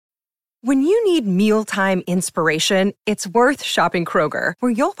When you need mealtime inspiration, it's worth shopping Kroger,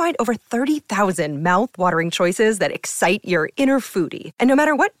 where you'll find over 30,000 mouth-watering choices that excite your inner foodie. And no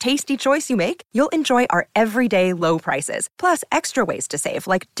matter what tasty choice you make, you'll enjoy our everyday low prices, plus extra ways to save,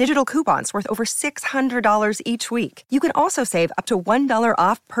 like digital coupons worth over $600 each week. You can also save up to $1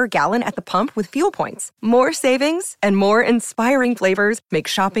 off per gallon at the pump with fuel points. More savings and more inspiring flavors make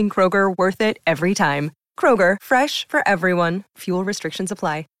shopping Kroger worth it every time. Kroger, fresh for everyone. Fuel restrictions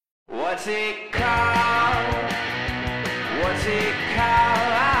apply. What's it called? What's it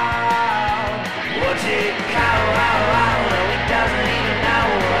called? What's it called? No, he doesn't even know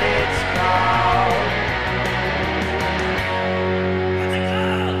what it's called.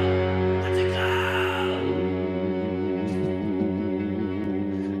 What's it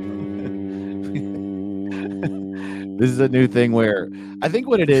called? This is a new thing where I think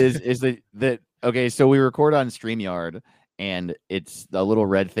what it is that okay, so we record on StreamYard. And it's the little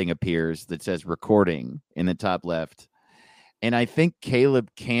red thing appears that says recording in the top left. And I think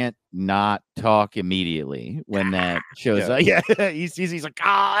Caleb can't not talk immediately when that shows up. Yeah, he's like,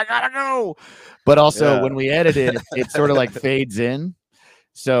 I gotta go. But also when we edit it, it sort of like fades in.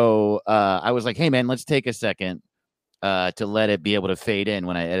 So I was like, hey, man, let's take a second to let it be able to fade in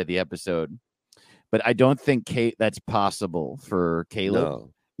when I edit the episode. But I don't think that's possible for Caleb.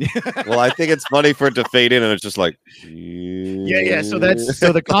 No. Well, I think it's funny for it to fade in and it's just like yeah. So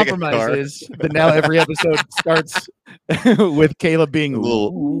the compromise is that now every episode starts with Caleb being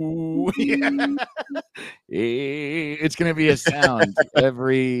it's gonna be a sound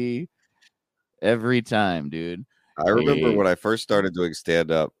every time, dude. I remember when I first started doing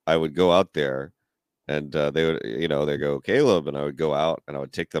stand-up, I would go out there and they would, they go, Caleb, and I would go out and I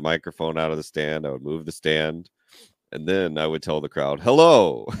would take the microphone out of the stand, I would move the stand. And then I would tell the crowd,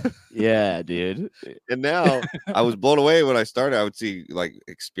 hello. Yeah, dude. And now I was blown away when I started. I would see like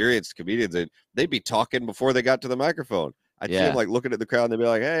experienced comedians and they'd be talking before they got to the microphone. I'd see them like looking at the crowd and they'd be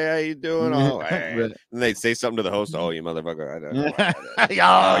like, hey, how you doing? Oh, hey. And they'd say something to the host. Oh, you motherfucker. You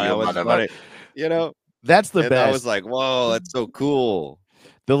motherfucker. That's the best. I was like, whoa, that's so cool.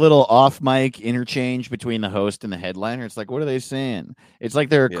 The little off mic interchange between the host and the headliner. It's like, what are they saying? It's like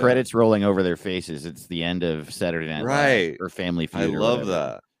there are credits rolling over their faces. It's the end of Saturday Night Live or Family Feud. I love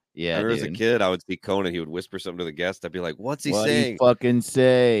that. Yeah. I remember as a kid, I would see Conan. He would whisper something to the guest. I'd be like, what's he saying? What do you fucking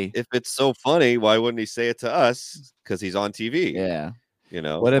say? If it's so funny, why wouldn't he say it to us? Because he's on TV. Yeah.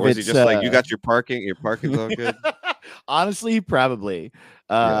 What if it's just like, you got your parking? Your parking's all good? Honestly, probably.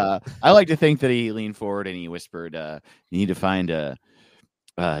 I like to think that he leaned forward and he whispered, you need to find a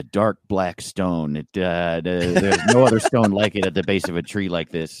dark black stone. There's no other stone like it at the base of a tree like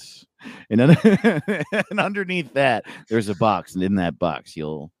this. And underneath that, there's a box, and in that box,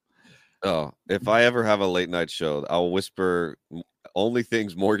 if I ever have a late night show, I'll whisper only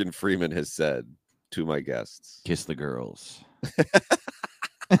things Morgan Freeman has said to my guests. Kiss the girls.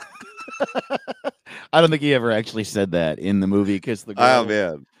 I don't think he ever actually said that in the movie Kiss the Girls. Oh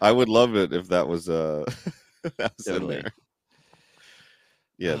man, I would love it if that was in there.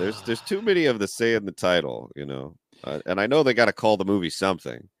 Yeah, there's too many of the say in the title, and I know they got to call the movie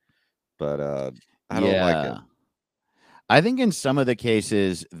something, but I don't like it. I think in some of the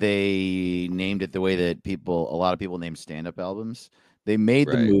cases they named it the way that a lot of people name stand-up albums. They made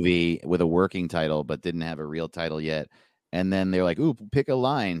the movie with a working title, but didn't have a real title yet. And then they're like, ooh, pick a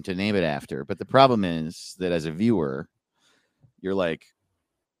line to name it after. But the problem is that as a viewer, you're like,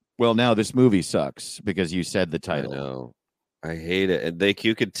 well, now this movie sucks because you said the title. I know. I hate it. And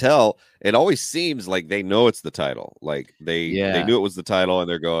you could tell it always seems like they know it's the title. Like they knew it was the title and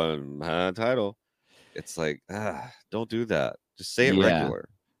they're going, title. It's like, don't do that. Just say it regular.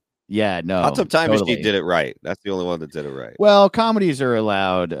 Yeah, no. Hot Tub Time Machine did it right. That's the only one that did it right. Well, comedies are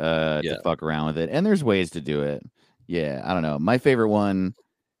allowed to fuck around with it, and there's ways to do it. Yeah, I don't know. My favorite one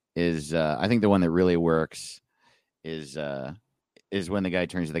is I think the one that really works is when the guy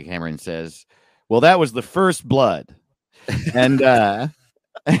turns to the camera and says, "Well, that was the first blood." And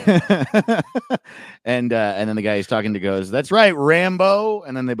and then the guy he's talking to goes, "That's right, Rambo."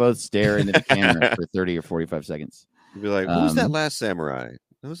 And then they both stare into the camera for 30 or 45 seconds. You'd be like, "Who's that last samurai?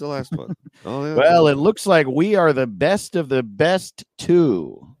 That was the last one." Oh, yeah. Well, it looks like we are the best of the best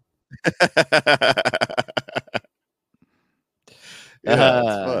too. That's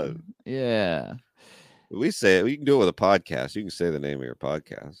fun. Yeah. We say it. You can do it with a podcast. You can say the name of your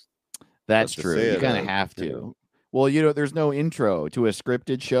podcast. That's true. You kind of have to. Well, there's no intro to a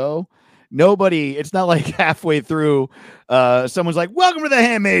scripted show. Nobody, it's not like halfway through, someone's like, "Welcome to The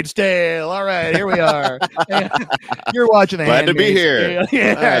Handmaid's Tale." All right, here we are. You're watching The Handmaid's Tale. Glad to be here.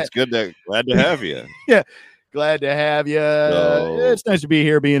 Yeah. It's glad to have you. Yeah. Glad to have you. So- It's nice to be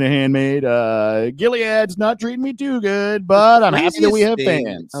here being a handmaid. Gilead's not treating me too good, but I'm happy that we have craziest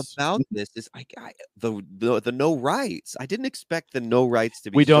thing fans. about this is the no rights. I didn't expect the no rights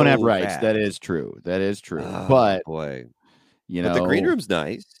to be. We don't have so rights. fast. That is true. That is true. Oh, but boy, you but know, the green room's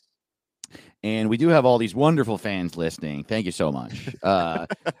nice. and we do have all these wonderful fans listening. Thank you so much.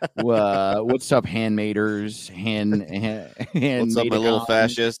 What's up, handmaiders? What's up, my little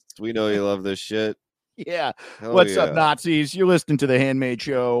fascists? We know you love this shit. Yeah. Hell What's yeah. up, Nazis? You're listening to the Handmaid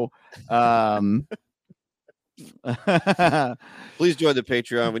Show. Please join the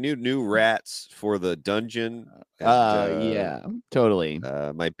Patreon. We need new rats for the dungeon. And, yeah, totally.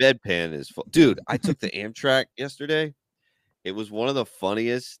 my bedpan is full. Dude, I took the Amtrak yesterday. It was one of the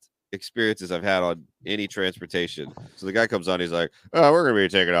funniest experiences I've had on any transportation. So the guy comes on, he's like, "Oh, we're gonna be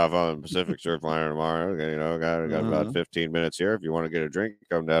taking off on Pacific Surfliner tomorrow. Okay, got about 15 minutes here. If you want to get a drink,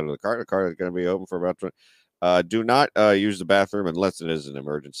 come down to the car. The car is gonna be open for about 20. Do not use the bathroom unless it is an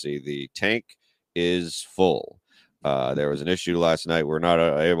emergency. The tank is full. There was an issue last night. We're not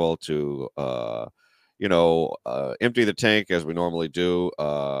able to empty the tank as we normally do.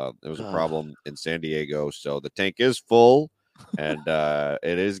 There was a problem in San Diego, so the tank is full, and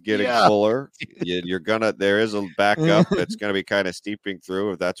it is getting fuller. There is a backup that's gonna be kind of steeping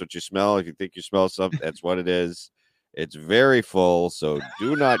through. If that's what you smell, if you think you smell something, that's what it is. It's very full, so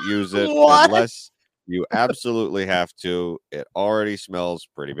do not use it unless you absolutely have to. It already smells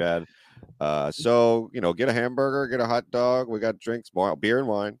pretty bad. So get a hamburger, get a hot dog. We got drinks, beer and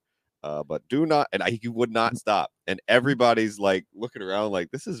wine. But do not, and he would not stop. And everybody's like looking around like,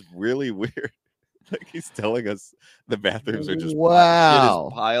 this is really weird. Like he's telling us the bathrooms are just shit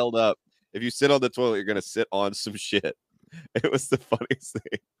is piled up. If you sit on the toilet, you're gonna sit on some shit. It was the funniest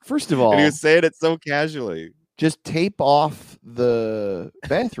thing. First of all, and he was saying it so casually. Just tape off the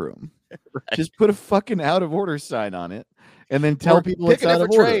bathroom. Right. Just put a fucking out of order sign on it, and then tell people it's out of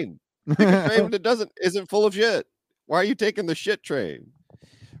order. Train. Pick a train that isn't full of shit. Why are you taking the shit train?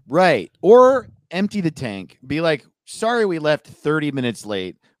 Right. Or empty the tank. Be like, sorry, we left 30 minutes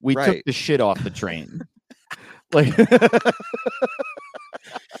late. We took the shit off the train. Like,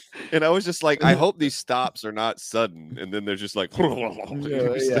 and I was just like, I hope these stops are not sudden. And then they're just like,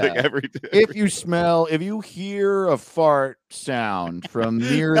 if you hear a fart sound from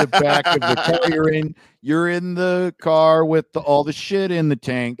near the back of the car you're in the car with all the shit in the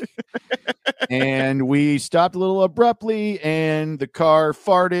tank. And we stopped a little abruptly and the car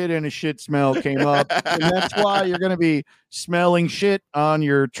farted and a shit smell came up. And that's why you're going to be smelling shit on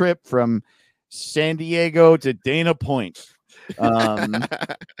your trip from San Diego to Dana Point. Wow,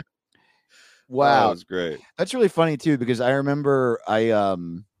 that was great. That's really funny too, because I remember I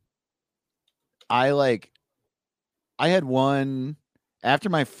had one after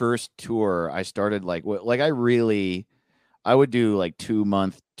my first tour. I started I would do like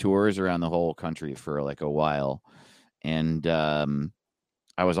 2-month tours around the whole country for like a while, and I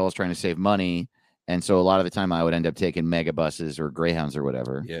was always trying to save money, and so a lot of the time I would end up taking mega buses or Greyhounds or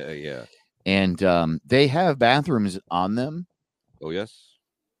whatever. Yeah. And they have bathrooms on them. Oh yes.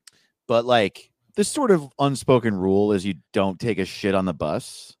 But like this sort of unspoken rule is you don't take a shit on the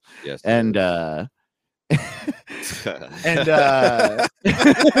bus. Yes. And and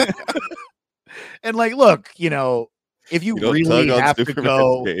like, look, if you really have to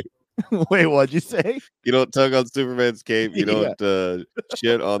go. Wait, what'd you say? You don't tug on Superman's cape. You don't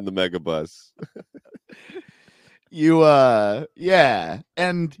shit on the megabus.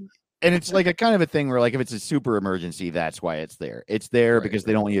 And it's like a kind of a thing where, like, if it's a super emergency, that's why it's there. It's there because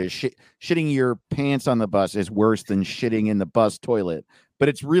they don't want you to shitting your pants on the bus is worse than shitting in the bus toilet, but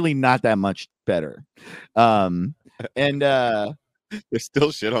it's really not that much better. There's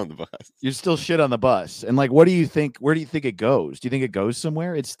still shit on the bus. You're still shit on the bus. And like, what do you think? Where do you think it goes? Do you think it goes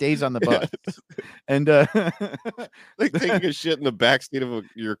somewhere? It stays on the bus. And like taking a shit in the backseat of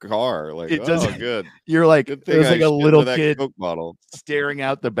your car. Like, it does. Good. You're like, there's like a little kid Coke bottle staring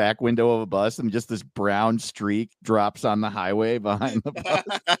out the back window of a bus, and just this brown streak drops on the highway behind the bus.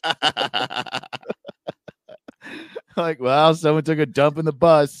 Like, well, someone took a dump in the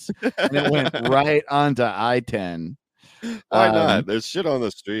bus, and it went right onto I-10. Why not? There's shit on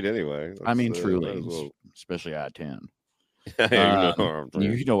the street anyway. I mean, truly, especially I-10. You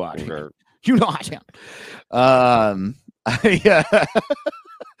know I-10. You know I-10. Yeah.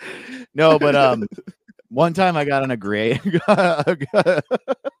 No, but one time I got on a gray. You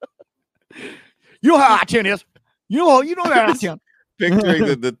know how I-10 is. You know that I-10. Picturing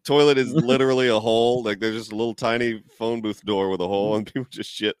that the toilet is literally a hole. Like there's just a little tiny phone booth door with a hole, and people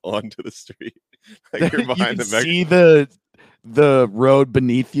just shit onto the street. Like you're behind you see the road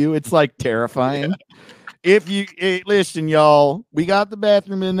beneath you. It's like terrifying. If you listen, y'all, we got the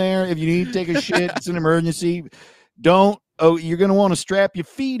bathroom in there. If you need to take a shit, it's an emergency. Don't. Oh, you're gonna want to strap your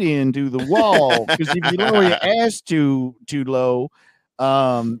feet into the wall because if you lower your ass too low,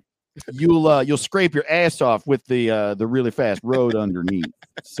 you'll scrape your ass off with the really fast road underneath.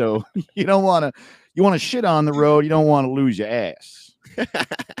 So you don't want to. You want to shit on the road. You don't want to lose your ass.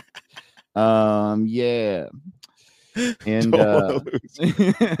 Yeah. And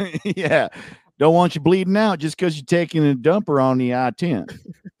yeah, don't want you bleeding out just because you're taking a dumper on the I-10.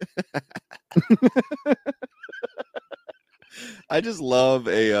 I just love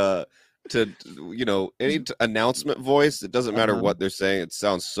any announcement voice. It doesn't matter what they're saying. It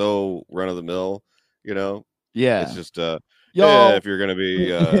sounds so run of the mill, Yeah. It's just yeah, if you're gonna be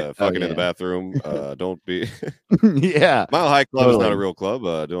fucking in the bathroom, don't be. Yeah, Mile High Club is not a real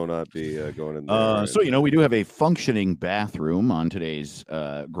club. Do not be going in there. So we do have a functioning bathroom on today's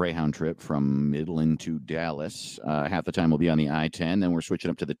Greyhound trip from Midland to Dallas. Half the time we'll be on the I-10, then we're switching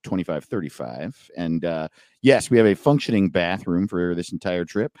up to the 2535. And yes, we have a functioning bathroom for this entire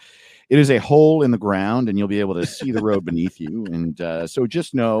trip. It is a hole in the ground, and you'll be able to see the road beneath you. And so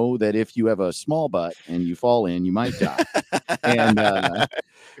just know that if you have a small butt and you fall in, you might die. And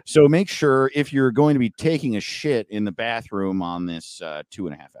so make sure if you're going to be taking a shit in the bathroom on this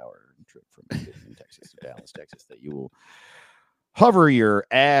 2.5-hour trip from Texas to Dallas, Texas, that you will hover your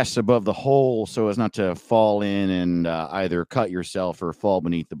ass above the hole so as not to fall in and either cut yourself or fall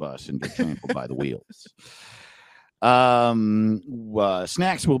beneath the bus and get trampled by the wheels.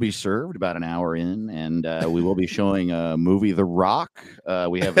 Snacks will be served about an hour in, and we will be showing a movie, The Rock.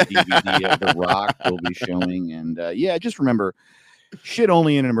 We have a DVD of The Rock we'll be showing, and just remember, shit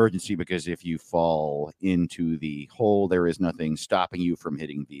only in an emergency, because if you fall into the hole, there is nothing stopping you from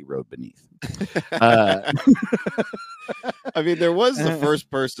hitting the road beneath. I mean, there was the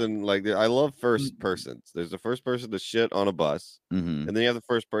first person, I love first persons. There's the first person to shit on a bus, and then you have the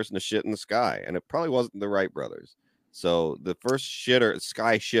first person to shit in the sky, and it probably wasn't the Wright brothers. So the first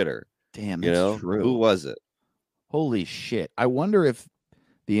sky shitter. Damn, that's true. Who was it? Holy shit. I wonder if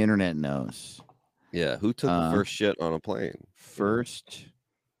the internet knows. Yeah, who took the first shit on a plane? First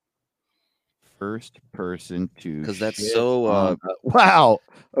person to, because that's so wow.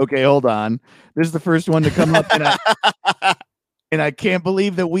 Okay, hold on. This is the first one to come up, and I can't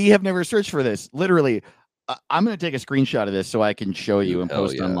believe that we have never searched for this. Literally, I'm going to take a screenshot of this so I can show you and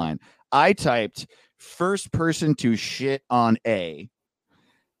post online. I typed first person to shit on A,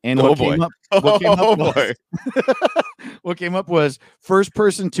 and what came up was first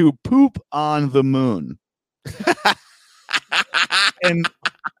person to poop on the moon. And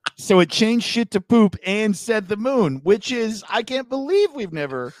so it changed shit to poop and said the moon, which is, I can't believe we've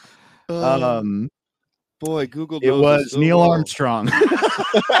never boy, Google it was so Neil Armstrong.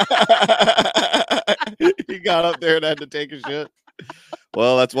 He got up there and had to take a shit.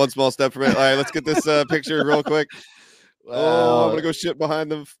 Well, that's one small step for me. All right, let's get this picture real quick. I'm gonna go shit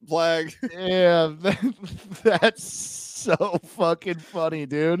behind the flag. Yeah, that's so fucking funny,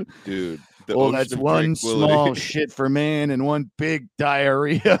 dude. Well, that's one small shit for man and one big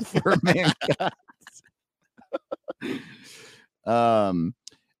diarrhea for mankind.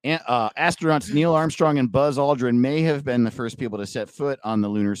 Astronauts Neil Armstrong and Buzz Aldrin may have been the first people to set foot on the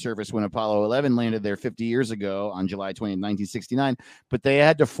lunar surface when Apollo 11 landed there 50 years ago on July 20, 1969, but they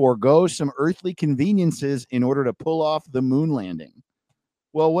had to forego some earthly conveniences in order to pull off the moon landing.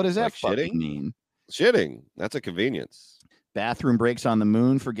 Well, what does that fucking mean? Shitting. That's a convenience. Bathroom breaks on the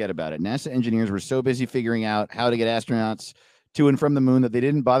moon, forget about it. NASA engineers were so busy figuring out how to get astronauts to and from the moon that they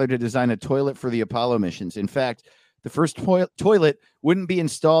didn't bother to design a toilet for the Apollo missions. In fact, the first toilet wouldn't be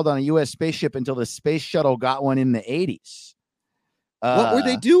installed on a U.S. spaceship until the space shuttle got one in the 80s. What were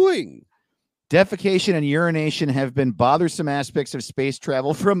they doing? Defecation and urination have been bothersome aspects of space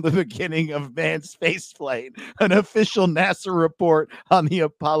travel from the beginning of manned spaceflight. An official NASA report on the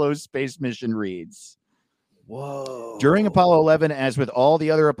Apollo space mission reads. Whoa. During Apollo 11, as with all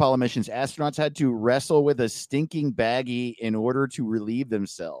the other Apollo missions, astronauts had to wrestle with a stinking baggie in order to relieve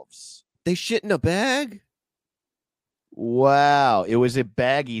themselves. They shit in a bag? Wow. It was a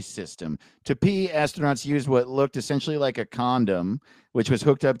baggie system. To pee, astronauts used what looked essentially like a condom, which was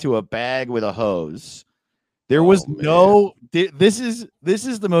hooked up to a bag with a hose. There was this is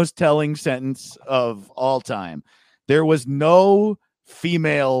the most telling sentence of all time. There was no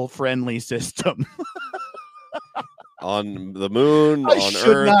female friendly system. On the moon, I on should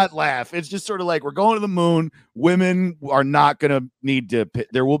Earth. not laugh. It's just sort of like, we're going to the moon. Women are not going to need to.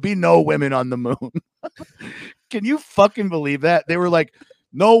 There will be no women on the moon. Can you fucking believe that? They were like,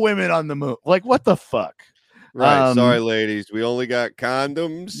 no women on the moon. Like, what the fuck? Right. Sorry, ladies. We only got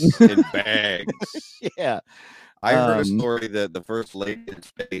condoms in bags. Yeah. I heard a story that the first lady in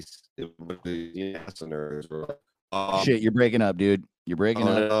space, it was the NASA nerds were like, shit, you're breaking up, dude. You're breaking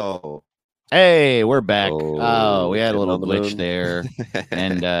up. No. Hey, we're back. Oh, we had a little glitch moon. there.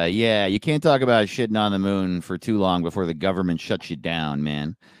 And yeah, you can't talk about shitting on the moon for too long before the government shuts you down,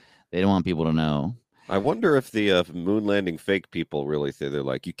 man. They don't want people to know. I wonder if the moon landing fake people really think they're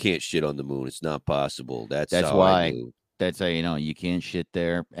like, you can't shit on the moon. It's not possible. That's why. That's how you know you can't shit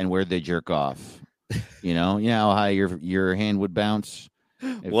there. And where'd they jerk off? You know how high your hand would bounce.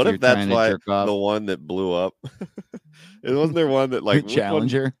 What if that's why the one that blew up? It wasn't there one that like the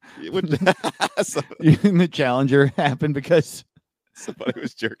Challenger. The Challenger happened because somebody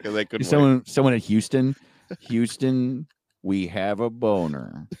was jerking. They couldn't. Someone at Houston, we have a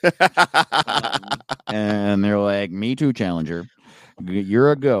boner, and they're like, "Me too, Challenger.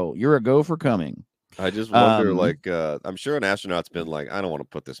 You're a go for coming." I just wonder, I'm sure an astronaut's been like, I don't want to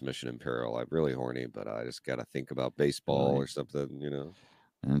put this mission in peril. I'm really horny, but I just got to think about baseball or something,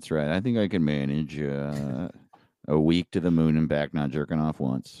 That's right. I think I can manage a week to the moon and back, not jerking off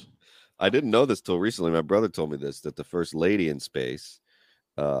once. I didn't know this till recently. My brother told me this, that the first lady in space,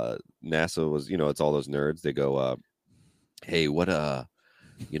 NASA was, it's all those nerds. They go, hey, what are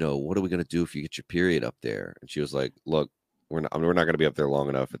we going to do if you get your period up there? And she was like, look, we're not going to be up there long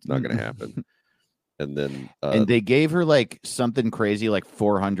enough. It's not going to happen. And then and they gave her like something crazy, like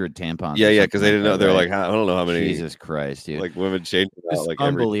 400 tampons. Yeah, because they didn't know. They're like, I don't know how many. Jesus Christ, dude! Like women change it out like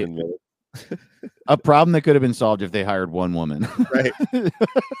every 10 minutes. A problem that could have been solved if they hired one woman. Right.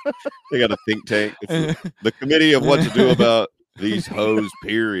 They got a think tank. It's the committee of what to do about these hoes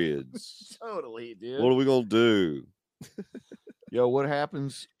periods. Totally, dude. What are we gonna do? Yo, what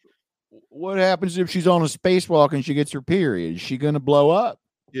happens? What happens if she's on a spacewalk and she gets her period? Is she gonna blow up?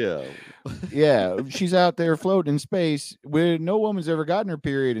 Yeah. Yeah, she's out there floating in space. Where no woman's ever gotten her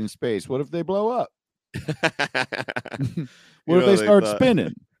period in space. What if they blow up? What if they start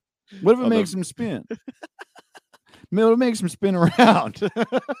spinning? What if it makes them spin? It makes them spin around.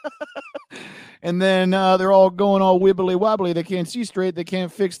 And then they're all going all wibbly wobbly. They can't see straight. They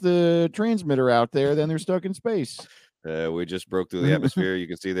can't fix the transmitter out there. Then they're stuck in space. We just broke through the atmosphere. You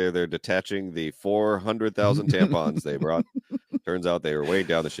can see there they're detaching the 400,000 tampons they brought. Turns out they were way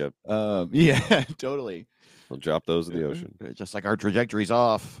down the ship. Yeah, totally. We'll drop those in the ocean. Just like our trajectory's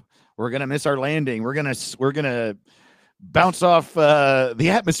off. We're gonna miss our landing. We're gonna bounce off the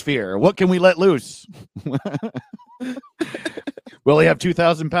atmosphere. What can we let loose? We only have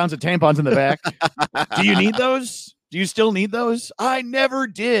 2,000 pounds of tampons in the back. Do you need those? Do you still need those? I never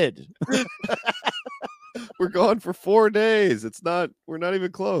did. We're gone for 4 days. We're not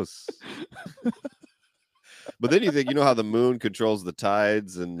even close. But then you think, how the moon controls the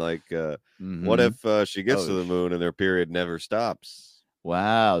tides and what if she gets to the moon and their period never stops?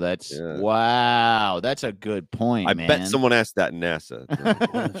 Wow, that's a good point. I bet someone asked that in NASA.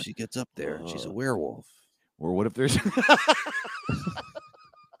 What if she gets up there and she's a werewolf? Or what if there's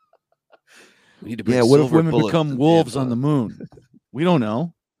we need to bring what if women become wolves on the moon? We don't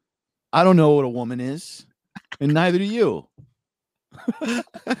know. I don't know what a woman is, and neither do you.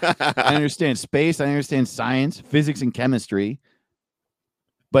 I understand space, I understand science, physics, and chemistry,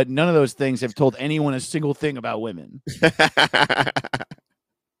 but none of those things have told anyone a single thing about women.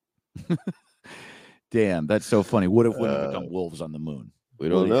 Damn, that's so funny. What if women become wolves on the moon? We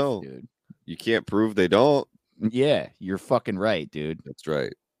don't know, dude. You can't prove they don't. Yeah, you're fucking right, dude. That's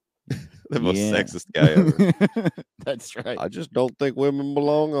right. The most sexist guy ever. That's right. I just don't think women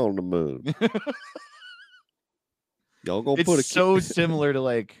belong on the moon. Y'all gonna put it so similar to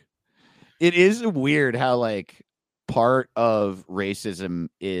it is weird how part of racism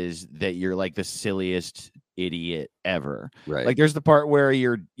is that you're the silliest idiot ever. Right. There's the part where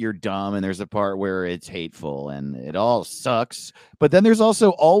you're dumb and there's the part where it's hateful and it all sucks. But then there's also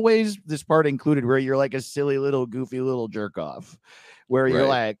always this part included where you're a silly little goofy little jerk off. Where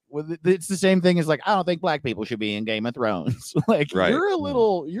you're it's the same thing as I don't think black people should be in Game of Thrones.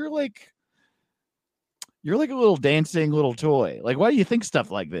 You're like a little dancing little toy. Why do you think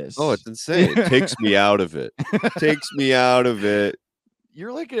stuff like this? Oh, it's insane. It takes me out of it.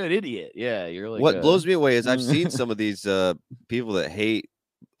 You're like an idiot. Yeah, you're like. What blows me away is I've seen some of these people that hate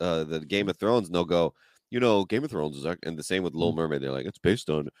the Game of Thrones, and they'll go, Game of Thrones is, and the same with Little Mermaid. They're like, it's based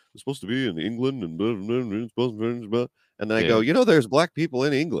on, it's supposed to be in England, and blah, blah, blah, it's supposed to be, and then I go, there's black people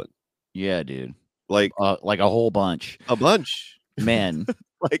in England. Yeah, dude. Like a whole bunch. A bunch. Man.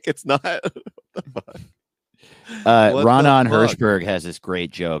 It's not. Ronan Hirschberg has this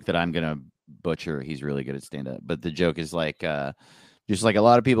great joke that I'm gonna butcher. He's really good at stand-up, but the joke is Just like a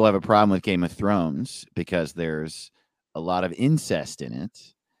lot of people have a problem with Game of Thrones because there's a lot of incest in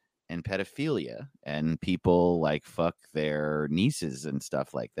it and pedophilia, and people like fuck their nieces and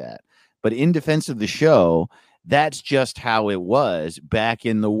stuff like that. But in defense of the show, that's just how it was back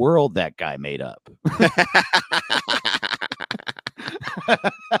in the world that guy made up.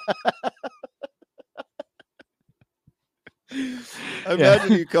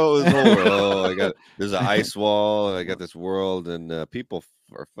 Imagine you go this whole world. There's an ice wall. I got this world, and people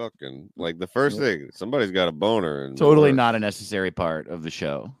are fucking. Like the first thing, somebody's got a boner. And totally not a necessary part of the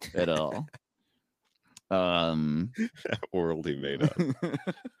show at all. That world he made up.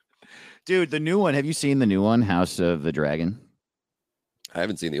 Dude, the new one. Have you seen the new one, House of the Dragon? I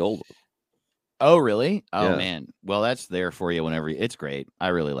haven't seen the old one. Oh, really? Oh, Yeah. man. Well, that's there for you whenever. It's great. I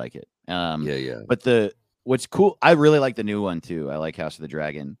really like it. Yeah. But what's cool, I really like the new one too. I like House of the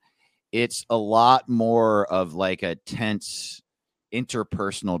Dragon. It's a lot more of like a tense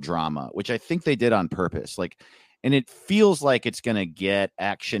interpersonal drama, which I think they did on purpose. Like, and it feels like it's going to get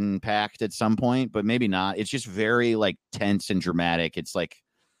action packed at some point, but maybe not. It's just very like tense and dramatic. It's like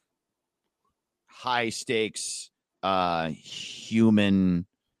high stakes, human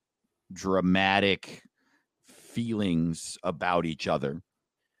dramatic feelings about each other.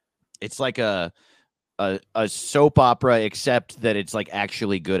 It's like a soap opera, except that it's like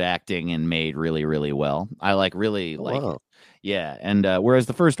actually good acting and made really, really well. I like really like it. Yeah. And whereas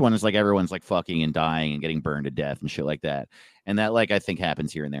the first one is like everyone's like fucking and dying and getting burned to death and shit like that. And that like I think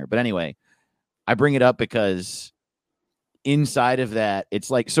happens here and there. But anyway, I bring it up because inside of that, it's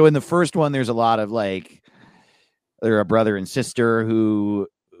like, so in the first one, there's a lot of like they're a brother and sister who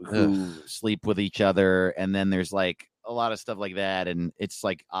sleep with each other, and then there's like a lot of stuff like that, and it's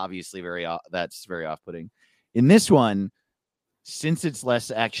like obviously that's very off-putting. In this one, since it's less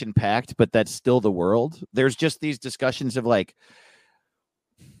action packed, but that's still the world, there's just these discussions of like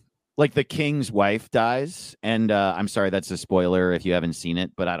the king's wife dies, and I'm sorry, that's a spoiler if you haven't seen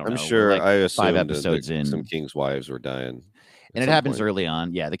it, but I'm sure like I assumed 5 episodes in, some king's wives were dying, and it happens early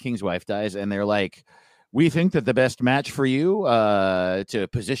on. Yeah, the king's wife dies, and they're like, we think that the best match for you to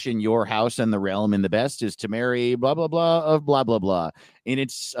position your house and the realm in the best is to marry blah, blah, blah of blah, blah, blah. And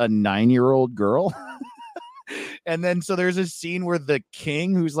it's a 9-year-old girl. And then so there's a scene where the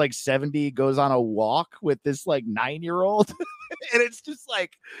king, who's like 70, goes on a walk with this like 9-year-old. And it's just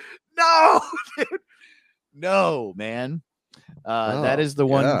like, no, dude. No, man. That is the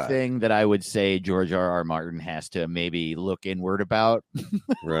one thing that I would say George R.R. Martin has to maybe look inward about.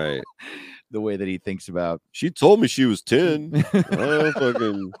 Right. The way that he thinks about. She told me she was 10. Oh,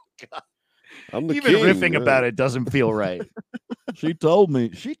 fucking. I'm the Even king, riffing about it doesn't feel right. She told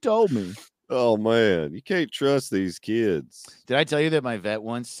me. Oh man, you can't trust these kids. Did I tell you that my vet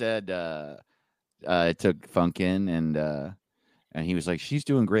once said took Funkin and he was like, she's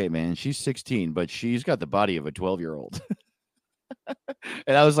doing great, man. She's 16, but she's got the body of a 12-year-old.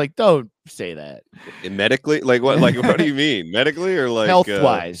 And I was like, don't say that. Medically? Like what? Like what do you mean? Medically or like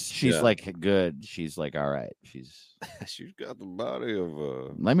health-wise? She's like good. She's like all right. She's got the body of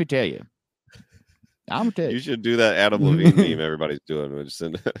a. Let me tell you. I'm gonna tell you. You should do that Adam Levine meme everybody's doing.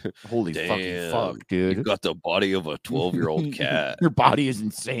 Holy fucking fuck, dude! You got the body of a 12-year-old cat. Your body is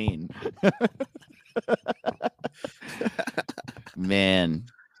insane, man.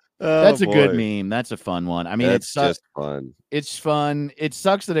 That's a good meme. That's a fun one. I mean, it's just fun. It's fun. It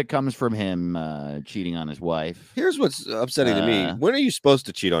sucks that it comes from him cheating on his wife. Here's what's upsetting to me. When are you supposed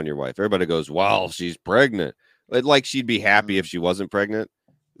to cheat on your wife? Everybody goes, "Wow, she's pregnant." Like she'd be happy if she wasn't pregnant.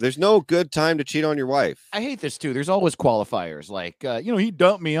 There's no good time to cheat on your wife. I hate this too. There's always qualifiers like, he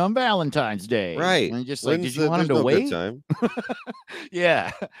dumped me on Valentine's Day. Right. And just like, did you want him to wait? Time.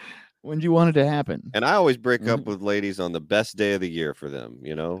 Yeah. When do you want it to happen? And I always break up with ladies on the best day of the year for them,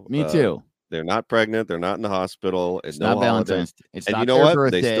 Me too. They're not pregnant. They're not in the hospital. It's not Valentine's. It's and not you know their what?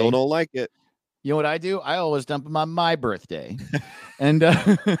 birthday. They still don't like it. You know what I do? I always dump them on my birthday. And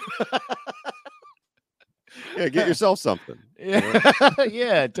yeah, get yourself something. Yeah,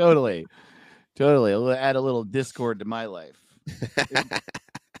 yeah, totally. I'll add a little discord to my life.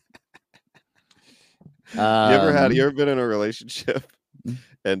 You ever been in a relationship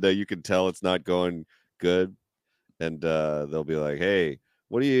and you can tell it's not going good, and they'll be like, "Hey,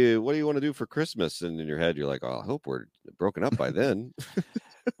 what do you want to do for Christmas?" And in your head, you're like, "Oh, I hope we're broken up by then."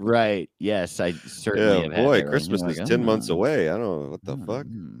 Right. Yes, I certainly have. Boy, Christmas is 10 months away. I don't know what the fuck.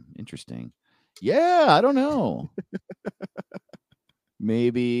 Interesting. Yeah, I don't know.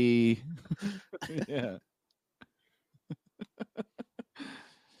 Maybe. Yeah.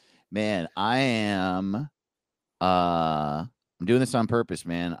 Man, I'm doing this on purpose,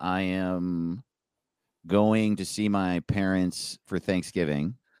 man. I am going to see my parents for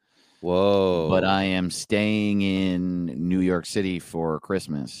Thanksgiving. Whoa. But I am staying in New York City for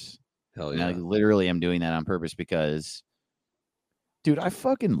Christmas. Hell And yeah. I literally am doing that on purpose because, dude, I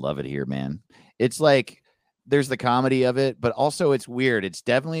fucking love it here, man. It's like there's the comedy of it, but also it's weird.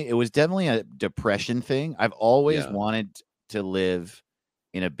 It was definitely a depression thing. I've always wanted to live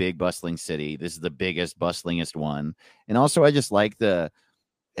in a big bustling city. This is the biggest, bustlingest one. And also I just like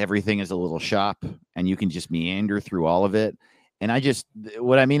everything is a little shop and you can just meander through all of it. And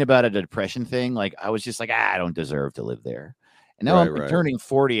what I mean about a depression thing, like I was just like, I don't deserve to live there. And now I'm turning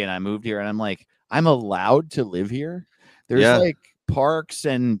 40 and I moved here and I'm like, I'm allowed to live here. There's like parks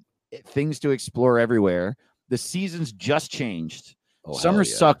and things to explore everywhere. The seasons just changed. Summer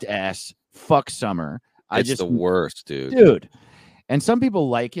sucked ass. Fuck summer. It's the worst, dude. And some people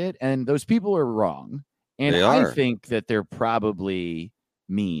like it, and those people are wrong. And I think that they're probably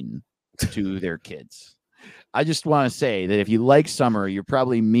mean to their kids. I just want to say that if you like summer, you're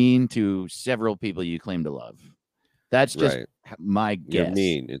probably mean to several people you claim to love. That's just my guess. You're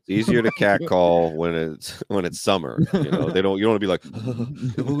mean. It's easier to catcall when it's summer. You know, you don't want to be like,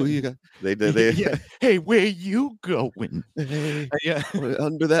 oh, you got they Hey, where you going? Hey,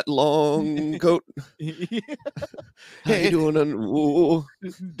 under that long coat. How you doing?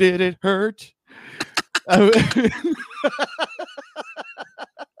 Did it hurt?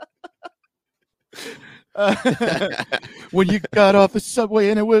 When you got off the subway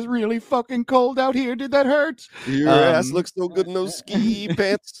and it was really fucking cold out here, did that hurt? Your ass looks so good in those ski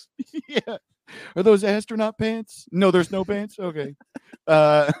pants. Yeah. Are those astronaut pants? No, there's no pants. Okay.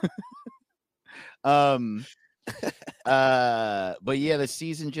 But yeah, the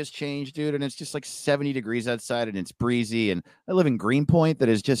season just changed, dude, and it's just like 70 degrees outside and it's breezy. And I live in Greenpoint, that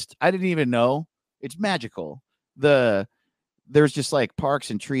is just, I didn't even know. It's magical. There's just like parks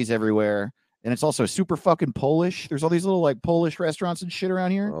and trees everywhere. And it's also super fucking Polish. There's all these little like Polish restaurants and shit around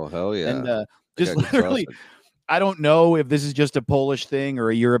here. Oh, hell yeah. And just literally, I don't know if this is just a Polish thing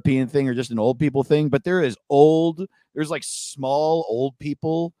or a European thing or just an old people thing, but there's like small old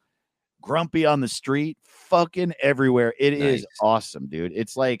people grumpy on the street, fucking everywhere. It is awesome, dude.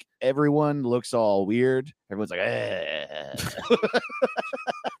 It's like everyone looks all weird. Everyone's like,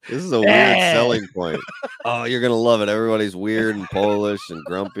 This is a weird selling point. Oh, you're gonna love it. Everybody's weird and Polish and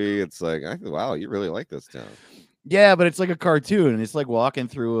grumpy. It's like, wow, you really like this town. Yeah, but it's like a cartoon. It's like walking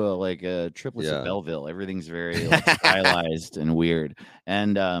through a Triplets of Belleville. Everything's very like, stylized and weird.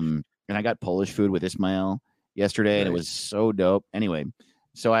 And I got Polish food with Ismail yesterday, and it was so dope. Anyway,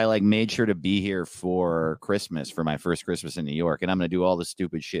 so I like made sure to be here for Christmas, for my first Christmas in New York, and I'm gonna do all the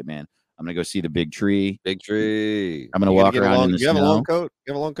stupid shit, man. I'm gonna go see the big tree. Big tree. I'm gonna walk around in the snow. You have a long coat?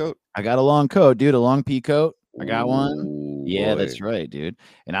 You have a long coat? I got a long coat, dude. A long pea coat. I got one. Ooh, Yeah, boy. that's right, dude.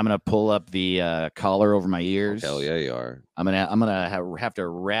 And I'm gonna pull up the collar over my ears. Hell yeah, you are. I'm gonna have to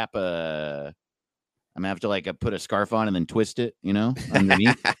wrap I'm gonna have to like put a scarf on and then twist it, you know,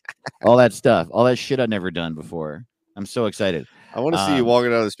 underneath. All that stuff, all that shit I've never done before. I'm so excited. I want to see you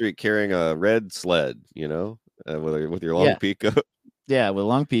walking down the street carrying a red sled, you know, with your long pea coat. Yeah, with a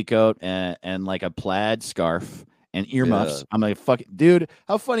long pea coat and like a plaid scarf and earmuffs. I'm like, fuck it. Dude,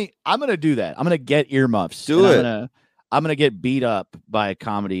 how funny. I'm gonna do that. I'm gonna get earmuffs. I'm gonna get beat up by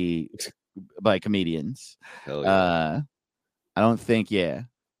comedians. Hell yeah. I don't think, I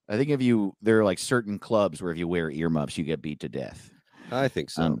think there are like certain clubs where if you wear earmuffs, you get beat to death. I think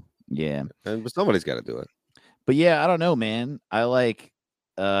so. Yeah. But somebody's got to do it. But yeah, I don't know, man. I like,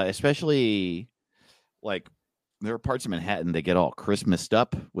 especially like there are parts of Manhattan that get all Christmased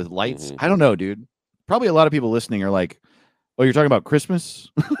up with lights. Mm-hmm. I don't know, dude. Probably a lot of people listening are like, "Oh, you're talking about Christmas?"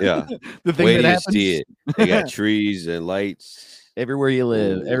 Yeah. The thing Wait that till happens. you see it. They got trees and lights everywhere you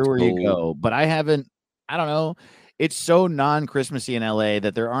live, everywhere you go. But I don't know. It's so non-Christmassy in LA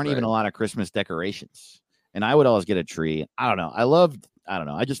that there aren't even a lot of Christmas decorations. And I would always get a tree. I don't know. I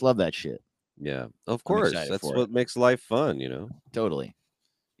just love that shit. Yeah, of course. That's what makes life fun, you know? Totally.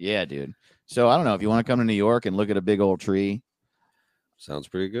 Yeah, dude. So I don't know if you want to come to New York and look at a big old tree. Sounds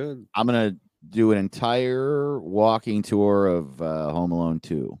pretty good. I'm going to do an entire walking tour of Home Alone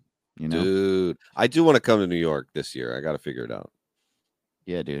 2. You know? Dude, I do want to come to New York this year. I got to figure it out.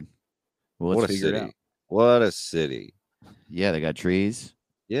 Yeah, dude. Well, let's figure it out. What a city. Yeah, they got trees.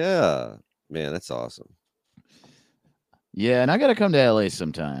 Yeah. Man, that's awesome. Yeah, and I got to come to LA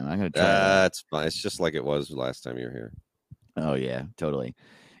sometime. I'm going to try That's fine. It's just like it was last time you were here. Oh, yeah, totally.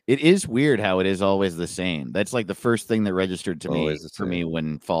 It is weird how it is always the same. That's like the first thing that registered to me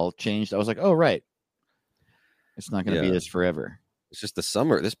when fall changed. I was like, oh, right. It's not going to be this forever. It's just the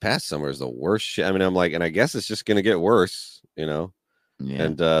summer. This past summer is the worst shit. I mean, I'm like, and I guess it's just going to get worse, you know? Yeah.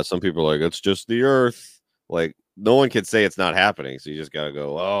 And some people are like, it's just the Earth. Like, no one can say it's not happening. So you just got to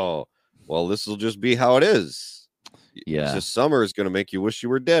go, oh, well, this will just be how it is. Yeah. It's just summer is going to make you wish you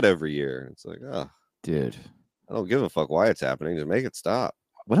were dead every year. It's like, oh, dude, I don't give a fuck why it's happening. Just make it stop.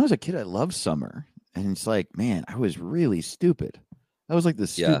 When I was a kid, I loved summer. And it's like, man, I was really stupid. I was like the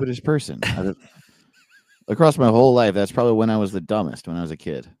stupidest person. Across my whole life, that's probably when I was the dumbest, when I was a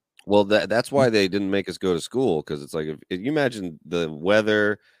kid. Well, that's why they didn't make us go to school, because it's like, if you imagine the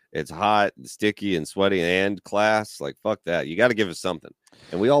weather, it's hot, sticky, and sweaty, and class, like, fuck that. You got to give us something.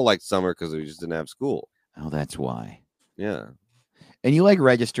 And we all liked summer because we just didn't have school. Oh, that's why. Yeah. And you like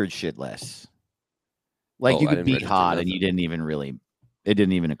registered shit less. Like, you could be hot nothing. And you didn't even really, it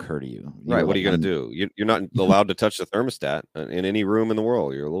didn't even occur to you. Right. What are you going to do? You're not allowed to touch the thermostat in any room in the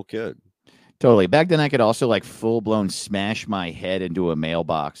world. You're a little kid. Totally. Back then, I could also like full blown smash my head into a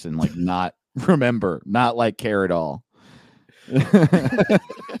mailbox and like not remember, not like care at all.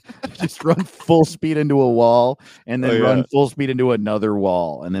 Just run full speed into a wall and then run full speed into another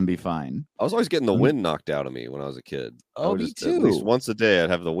wall and then be fine. I was always getting the wind knocked out of me when I was a kid. Oh, me too. At least once a day,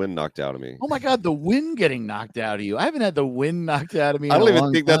 I'd have the wind knocked out of me. Oh my God, the wind getting knocked out of you. I haven't had the wind knocked out of me. I don't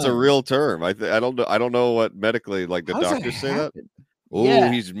even think that's a real term. I don't know what medically, like, the doctors say that. Oh,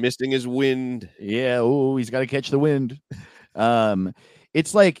 yeah. He's missing his wind. Yeah. Oh, he's got to catch the wind.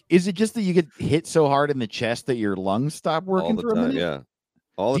 It's like, is it just that you get hit so hard in the chest that your lungs stop working for a minute? Yeah.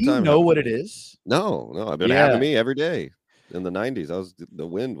 All the time. Do you know what it is? No. I've been happening to me every day. In the 90s, the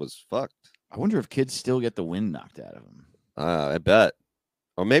wind was fucked. I wonder if kids still get the wind knocked out of them. I bet.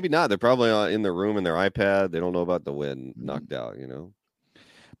 Or maybe not. They're probably in their room in their iPad. They don't know about the wind knocked out, you know?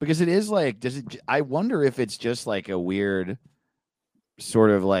 Because it is like, I wonder if it's just like a weird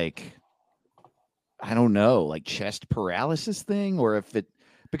sort of like, I don't know, like chest paralysis thing, or if it,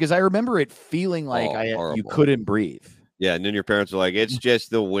 because I remember it feeling like you couldn't breathe. Yeah, and then your parents were like, it's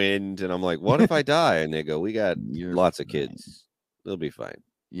just the wind. And I'm like, what if I die? And they go, we got lots of kids. They'll be fine.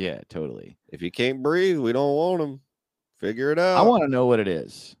 Yeah, totally. If you can't breathe, we don't want them. Figure it out. I want to know what it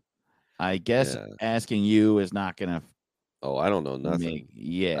is. I guess asking you is not going to. Oh, I don't know nothing.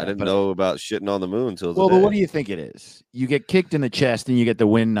 I didn't know about shitting on the moon until today. But what do you think it is? You get kicked in the chest and you get the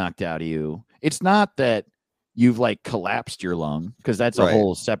wind knocked out of you. It's not that you've like collapsed your lung, because that's a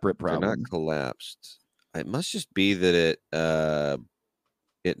whole separate problem. They're not collapsed. It must just be that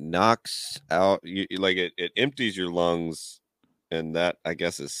it knocks out it empties your lungs, and that, I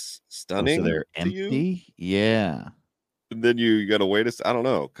guess, is stunning. So they're empty. Yeah. And then you got to wait. I don't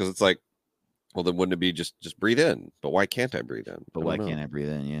know, because it's like, well, then wouldn't it be just breathe in? But why can't I breathe in? But why can't I breathe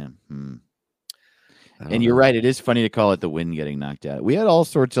in? Yeah. And you're right. It is funny to call it the wind getting knocked out. We had all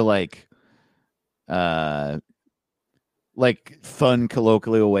sorts of like fun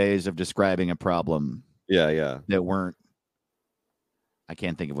colloquial ways of describing a problem. Yeah. That weren't. I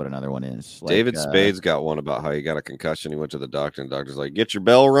can't think of what another one is. David Spade's got one about how he got a concussion. He went to the doctor, and the doctor's like, "Get your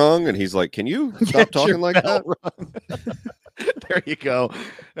bell rung," and he's like, "Can you stop talking like that?" There you go.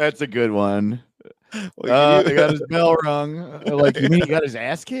 That's a good one. Well, he got his bell rung. Like, you mean he got his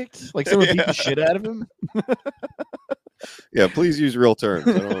ass kicked? Like someone beat the shit out of him? Yeah, please use real terms.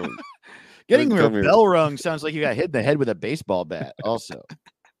 Getting your bell rung sounds like you got hit in the head with a baseball bat. Also,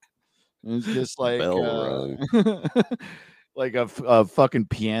 it's just like bell rung. Like a fucking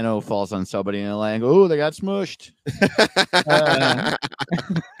piano falls on somebody and they're like, oh, they got smushed.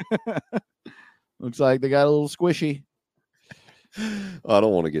 Looks like they got a little squishy. I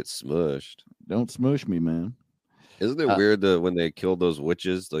don't want to get smushed. Don't smush me, man. Isn't it weird that when they killed those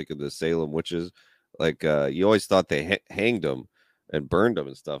witches, like the Salem witches, like you always thought they hanged them and burned them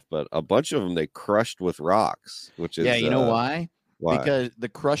and stuff, but a bunch of them they crushed with rocks, which is you know why? Why? Because the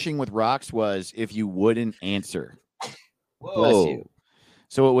crushing with rocks was if you wouldn't answer. Whoa. Bless you.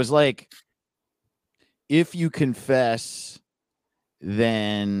 So it was like, if you confess,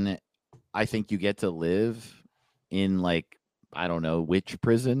 then I think you get to live in, like, I don't know, witch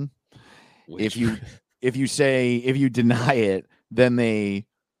prison. If you deny it, then they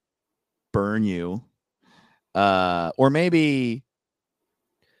burn you. Or maybe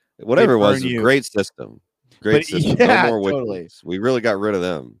whatever it was, a great system. Great system. Yeah, no more witches. Totally. We really got rid of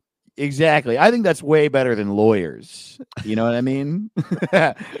them. Exactly. I think that's way better than lawyers. You know what I mean?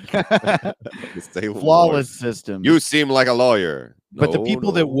 Flawless system. You seem like a lawyer. But the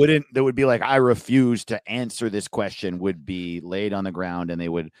people that would be like, I refuse to answer this question, would be laid on the ground, and they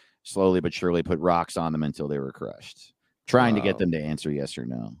would slowly but surely put rocks on them until they were crushed, trying to get them to answer yes or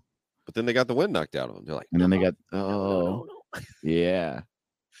no. But then they got the wind knocked out of them. They're like, and then they got, yeah.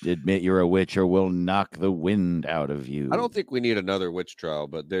 Admit you're a witch or we'll knock the wind out of you. I don't think we need another witch trial,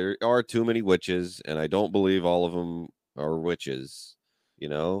 but there are too many witches, and I don't believe all of them are witches. You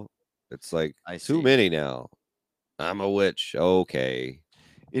know, it's like I too see. many now. I'm a witch. Okay.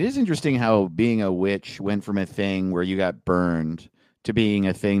 It is interesting how being a witch went from a thing where you got burned to being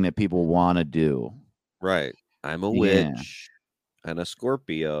a thing that people want to do. Right. I'm a Yeah. witch and a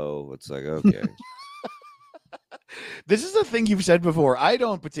Scorpio. It's like, okay. This is a thing you've said before. I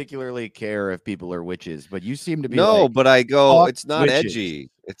don't particularly care if people are witches, but you seem to be No, like, but I go, fuck it's not witches. edgy.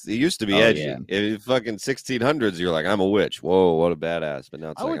 It used to be Oh, edgy. yeah. In fucking 1600s, you're like, I'm a witch. Whoa, what a badass. But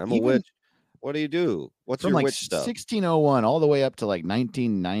now it's I like, would I'm a even- witch. What do you do? What's from your like witch stuff? 1601 all the way up to like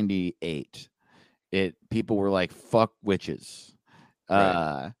 1998. People were like, fuck witches.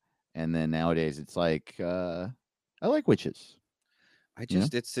 Right. And then nowadays it's like, I like witches. I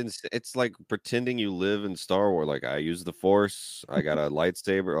just it's like pretending you live in Star Wars. Like I use the Force, I got a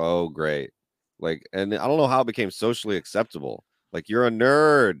lightsaber. Oh, great. Like, and I don't know how it became socially acceptable. Like you're a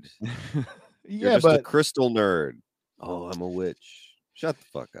nerd. You're just a crystal nerd. Oh, I'm a witch. Shut the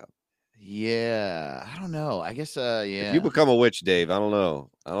fuck up. Yeah, I don't know. I guess yeah. If you become a witch, Dave, I don't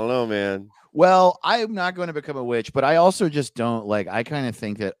know, man. Well, I'm not going to become a witch, but I also just don't like. I kind of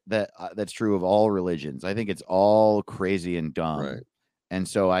think that's true of all religions. I think it's all crazy and dumb, Right. And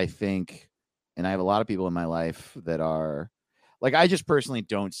so I think, and I have a lot of people in my life that are like, I just personally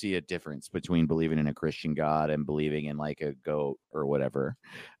don't see a difference between believing in a Christian God and believing in like a goat or whatever,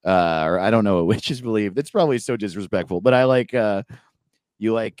 or I don't know what witches believe. That's probably so disrespectful, but I like.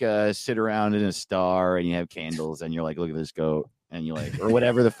 You like sit around in a star and you have candles and you're like, look at this goat, and you like, or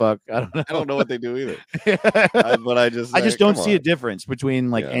whatever the fuck. I don't know what they do either. But I just don't see a difference between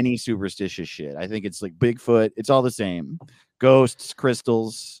like any superstitious shit. I think it's like Bigfoot. It's all the same. Ghosts,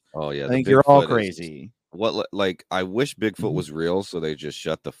 crystals. Oh yeah. I think you're all crazy. Like I wish Bigfoot was real, so they just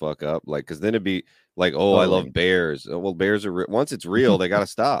shut the fuck up. Like, because then it'd be like, oh, I love bears. Oh, well, bears are once it's real, they gotta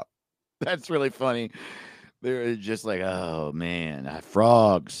stop. That's really funny. They're just like, oh man,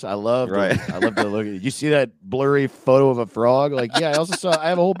 frogs. I love right. I love to look at it. You see that blurry photo of a frog? Like, yeah, I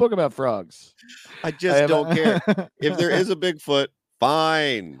have a whole book about frogs. I just don't care. If there is a Bigfoot,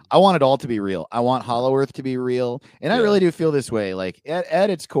 fine. I want it all to be real. I want Hollow Earth to be real. And I really do feel this way. Like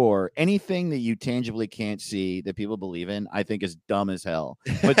at its core, anything that you tangibly can't see that people believe in, I think is dumb as hell.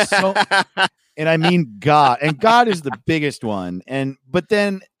 But so and I mean God, and God is the biggest one. But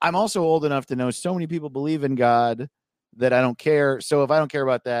then I'm also old enough to know so many people believe in God that I don't care. So if I don't care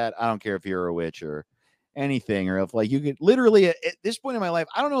about that, I don't care if you're a witch or anything, or if like you could literally at this point in my life,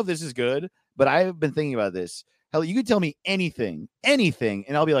 I don't know if this is good, but I've been thinking about this. Hell, you could tell me anything,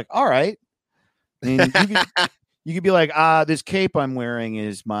 and I'll be like, all right. And you could be like, this cape I'm wearing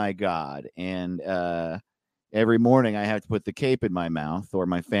is my God, and every morning I have to put the cape in my mouth or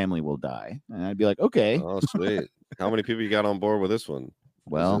my family will die. And I'd be like, okay. Oh, sweet. How many people you got on board with this one?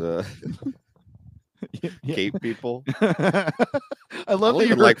 Well, cape people. I love that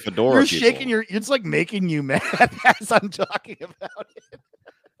you're like fedora. You're shaking it's like making you mad as I'm talking about it.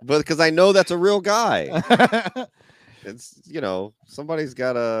 But because I know that's a real guy. It's, somebody's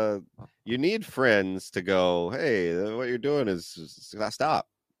got you need friends to go, hey, what you're doing is stop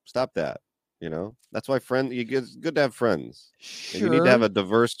that. That's why it's good to have friends. Sure. And you need to have a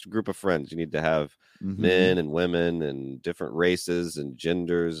diverse group of friends. You need to have men and women and different races and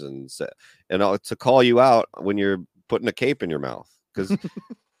genders and to call you out when you're putting a cape in your mouth, because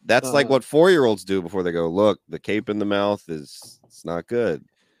that's like what 4-year-olds do before they go, look, the cape in the mouth it's not good.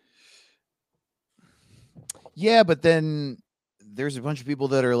 Yeah, but then there's a bunch of people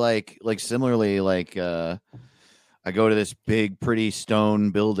that are like similarly, like I go to this big, pretty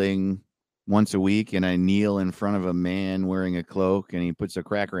stone building once a week and I kneel in front of a man wearing a cloak and he puts a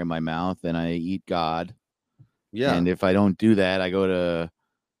cracker in my mouth and I eat God. Yeah. And if I don't do that, I go to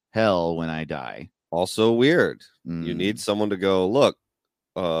hell when I die. Also weird. You need someone to go, look,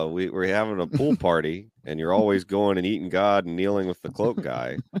 we're having a pool party and you're always going and eating God and kneeling with the cloak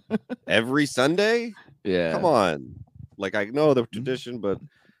guy every Sunday. Yeah. Come on. Like, I know the tradition, but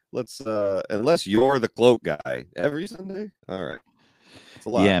let's unless you're the cloak guy every Sunday. All right. It's a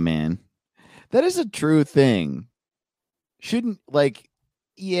lot. Yeah, man. That is a true thing. It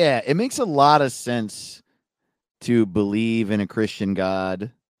makes a lot of sense to believe in a Christian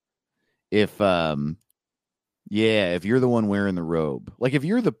God if you're the one wearing the robe. Like if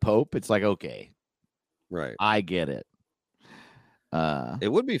you're the Pope, it's like, okay. Right. I get it. It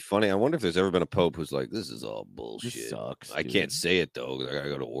would be funny. I wonder if there's ever been a Pope who's like, this is all bullshit. This sucks. I can't say it though, because I gotta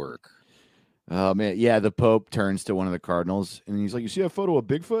go to work. Oh man, yeah. The Pope turns to one of the cardinals and he's like, "You see a photo of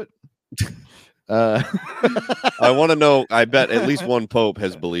Bigfoot?" I want to know. I bet at least one Pope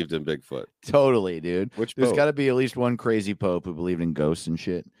has believed in Bigfoot. Totally, dude. There's Pope? got to be at least one crazy Pope who believed in ghosts and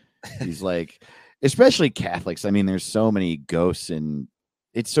shit. He's like, especially Catholics. I mean, there's so many ghosts and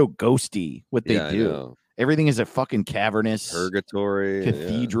it's so ghosty what they Yeah, I do. know. Everything is a fucking cavernous Purgatory.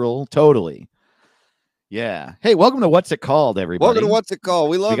 cathedral. Totally. Yeah. Hey, welcome to What's It Called, everybody. Welcome to What's It Called?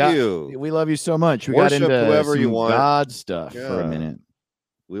 We love you. We love you so much. We Worship got into whoever you some want. God stuff for a Yeah. minute.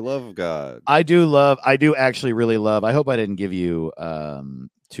 We love God. I do actually really love. I hope I didn't give you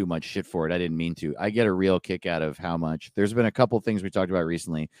too much shit for it. I didn't mean to. I get a real kick out of how much. There's been a couple things we talked about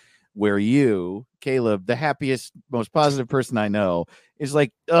recently where you, Caleb, the happiest, most positive person I know, is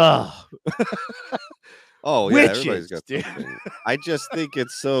like, ugh. Oh, yeah, Witches, everybody's got dude. something. I just think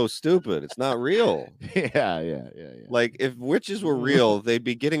it's so stupid. It's not real. Yeah. Like, if witches were real, they'd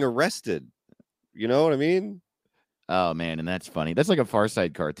be getting arrested. You know what I mean? Oh man, and that's funny. That's like a Far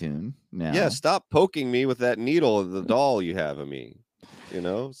Side cartoon. Now. Yeah, stop poking me with that needle of the doll you have of me. You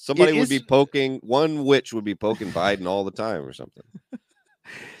know, somebody would be poking. One witch would be poking Biden all the time or something.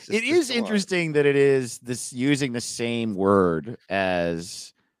 It is interesting that it is this using the same word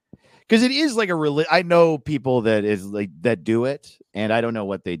as, because it is like a I know people that is like that do it, and I don't know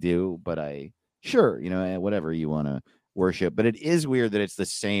what they do, but whatever you want to worship. But it is weird that it's the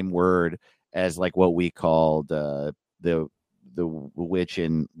same word as like what we called the witch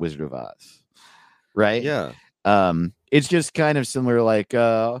in Wizard of Oz, right? Yeah. It's just kind of similar. Like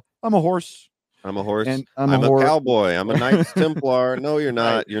I'm a horse. I'm a horse. And I'm a cowboy. I'm a Knights Templar. No, you're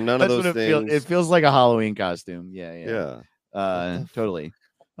not. Right. You're none of those things. It feels like a Halloween costume. Yeah. Totally.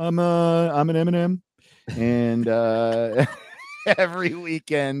 I'm an M&M, and every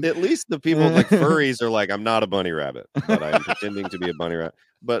weekend. At least the people like furries are like, I'm not a bunny rabbit, but I'm pretending to be a bunny rabbit.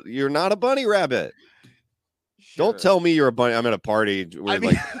 But you're not a bunny rabbit. Sure. Don't tell me you're a bunny. I'm at a party. We're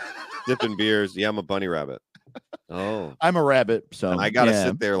like dipping beers. Yeah, I'm a bunny rabbit. Oh, I'm a rabbit. So and I gotta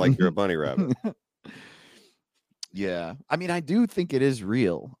sit there like you're a bunny rabbit. Yeah, I mean, I do think it is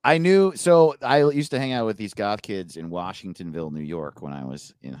real. I used to hang out with these goth kids in Washingtonville, New York, when I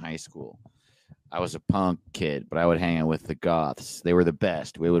was in high school. I was a punk kid, but I would hang out with the goths. They were the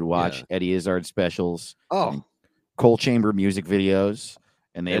best. We would watch Eddie Izzard specials, Coal Chamber music videos,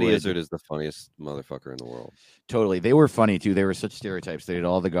 and Eddie Izzard is the funniest motherfucker in the world. Totally, they were funny too. They were such stereotypes. They did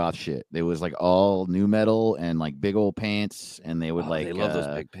all the goth shit. They was like all new metal and like big old pants, and they would they love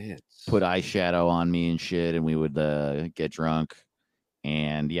those big pants. Put eyeshadow on me and shit, and we would get drunk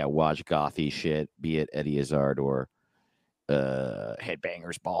and watch gothy shit, be it Eddie Izzard or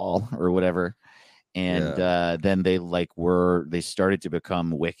Headbangers Ball or whatever. And then they started to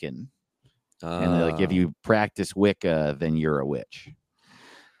become Wiccan, and they're like, if you practice Wicca, then you're a witch.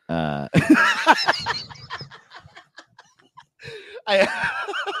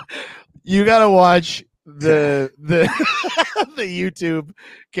 You gotta watch the the YouTube.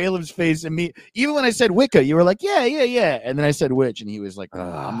 Caleb's face and me. Even when I said Wicca, you were like, yeah, and then I said witch, and he was like,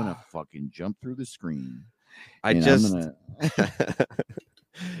 I'm gonna fucking jump through the screen.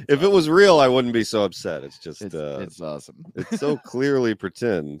 If it was real, I wouldn't be so upset. It's just it's awesome. It's so clearly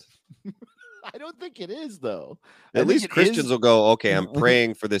pretend. I don't think it is, though. At least Christians will go, okay, I'm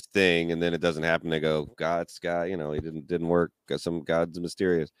praying for this thing, and then it doesn't happen. They go, God's God, he didn't work. God's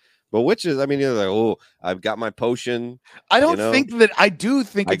mysterious. But witches, I mean, you're like, oh, I've got my potion. I don't think that. I do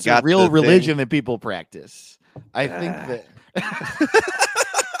think it's a real religion that people practice. I think that.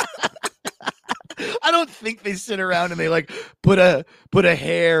 I don't think they sit around and they like put a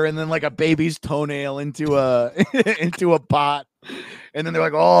hair and then like a baby's toenail into a pot, and then they're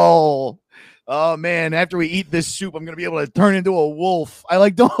like, oh man, after we eat this soup, I'm gonna be able to turn into a wolf. I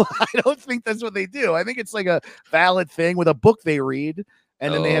don't think that's what they do. I think it's like a valid thing with a book they read,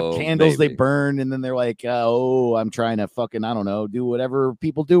 and then they have candles they burn, and then they're like, I'm trying to fucking, I don't know, do whatever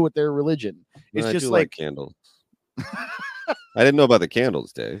people do with their religion. It's just like candles. I didn't know about the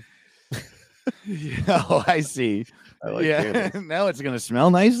candles, Dave. Oh, I see. I like candles. Now it's gonna smell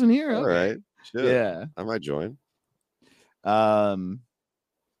nice in here. All right. Should. Yeah, I might join.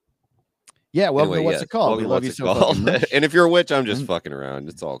 Yeah, welcome to What's It Called? We love you so fucking much. And if you're a witch, I'm just fucking around.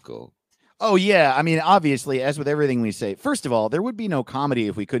 It's all cool. Oh, yeah. I mean, obviously, as with everything we say, first of all, there would be no comedy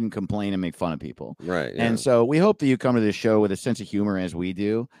if we couldn't complain and make fun of people. Right. Yeah. And so we hope that you come to this show with a sense of humor as we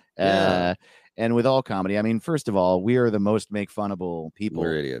do. And with all comedy, I mean, first of all, we are the most make funnable people.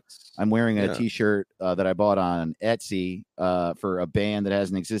 We're idiots. I'm wearing a T-shirt that I bought on Etsy for a band that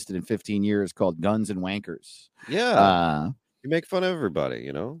hasn't existed in 15 years called Guns and Wankers. Yeah. You make fun of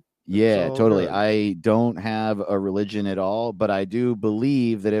everybody, Yeah, totally. Good. I don't have a religion at all, but I do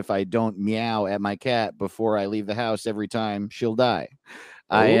believe that if I don't meow at my cat before I leave the house every time, she'll die.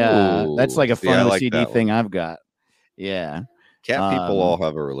 That's like a fun OCD thing I've got. Yeah. Cat people all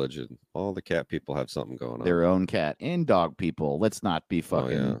have a religion. All the cat people have something going on. Their own cat. And dog people. Let's not be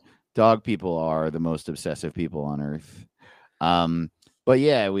fucking. Dog people are the most obsessive people on earth. But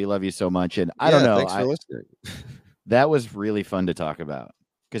yeah, we love you so much. And I don't know. Thanks for listening. That was really fun to talk about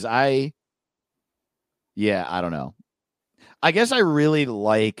because I don't know. I guess I really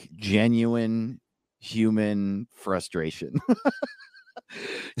like genuine human frustration.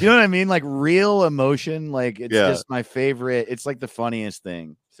 You know what I mean? Like real emotion. Like it's just my favorite. It's like the funniest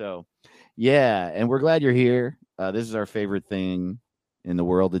thing. So yeah. And we're glad you're here. This is our favorite thing in the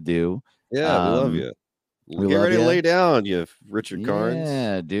world to do. Yeah, we love you. Get ready to lay down, you Richard Carnes.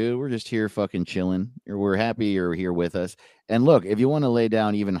 Yeah, dude. We're just here fucking chilling. We're happy you're here with us. And look, if you want to lay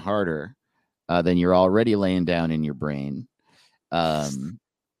down even harder than you're already laying down in your brain,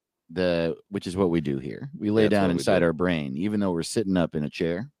 which is what we do here. We lay down inside our brain, even though we're sitting up in a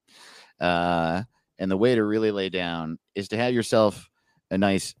chair. And the way to really lay down is to have yourself a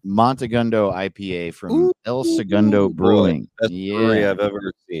nice Montegundo IPA from El Segundo Brewing. Best brewery I've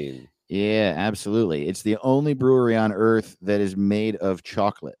ever seen. Yeah, absolutely. It's the only brewery on earth that is made of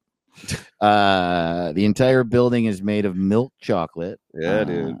chocolate. The entire building is made of milk chocolate. Yeah,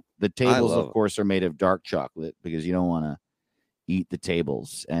 dude. The tables, of course, are made of dark chocolate because you don't want to eat the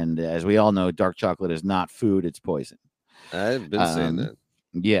tables. And as we all know, dark chocolate is not food, it's poison. I've been saying that.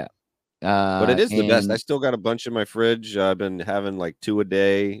 Yeah. But it is the best. I still got a bunch in my fridge. I've been having like 2 a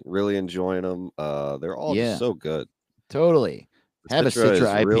day, really enjoying them. They're all just so good. Totally. Have a Citra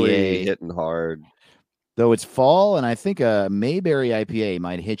IPA. Really hitting hard. Though it's fall, and I think a Mayberry IPA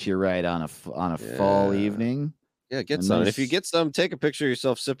might hit you right on a fall evening. Yeah, get some. And if you get some, take a picture of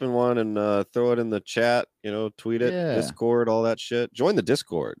yourself sipping one and throw it in the chat. Tweet it, Discord, all that shit. Join the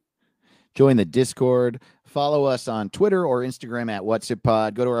Discord. Follow us on Twitter or Instagram at What's It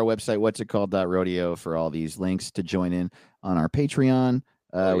Pod. Go to our website, whatsitcalled.rodeo, for all these links to join in on our Patreon.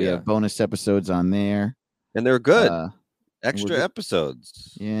 We have bonus episodes on there. And they're good. Extra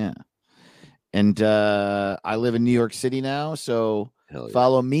episodes. Yeah. And I live in New York City now, so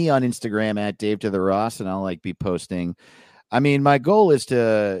follow me on Instagram at Dave to the Ross, and I'll be posting. I mean, my goal is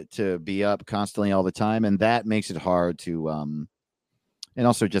to be up constantly all the time, and that makes it hard to and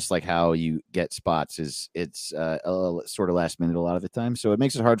also just like how you get spots it's a sort of last minute a lot of the time, so it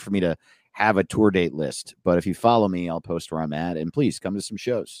makes it hard for me to have a tour date list. But if you follow me, I'll post where I'm at, and please come to some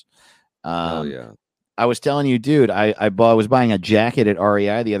shows. I was telling you, dude, I was buying a jacket at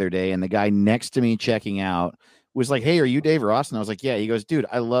REI the other day, and the guy next to me checking out was like, "Hey, are you Dave Ross?" And I was like, "Yeah." He goes, "Dude,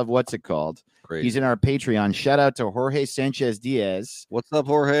 I love What's It Called." Great. He's in our Patreon. Shout out to Jorge Sanchez Diaz. What's up,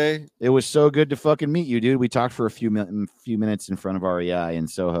 Jorge? It was so good to fucking meet you, dude. We talked for a few minutes in front of REI in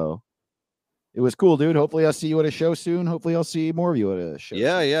Soho. It was cool, dude. Hopefully I'll see you at a show soon. Hopefully I'll see more of you at a show.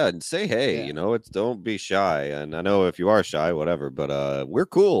 Yeah. And say hey, don't be shy. And I know if you are shy, whatever, but we're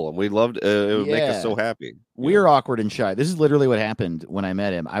cool and we loved it would make us so happy. We're awkward and shy. This is literally what happened when I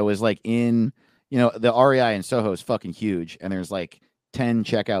met him. I was like in, the REI in Soho is fucking huge, and there's like 10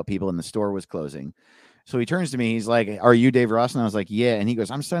 checkout people and the store was closing. So he turns to me, he's like, "Are you Dave Ross?" And I was like, "Yeah." And he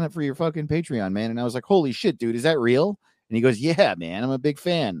goes, "I'm signing up for your fucking Patreon, man." And I was like, "Holy shit, dude, is that real?" And he goes, "Yeah, man, I'm a big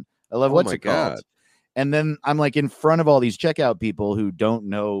fan. I love What's It Called." And then I'm like in front of all these checkout people who don't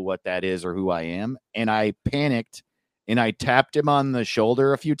know what that is or who I am. And I panicked and I tapped him on the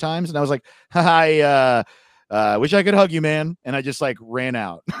shoulder a few times. And I was like, "Hi, wish I could hug you, man." And I just like ran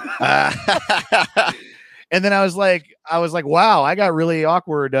out. And then I was like, wow, I got really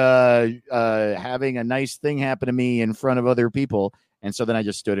awkward having a nice thing happen to me in front of other people. And so then I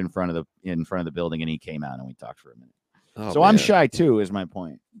just stood in front of the building, and he came out and we talked for a minute. Oh, so man. I'm shy too, is my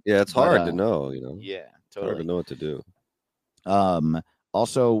point. Yeah, it's hard to know, Yeah, totally. Hard to know what to do.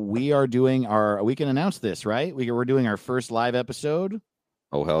 Also, we are doing we can announce this, right? We're doing our first live episode.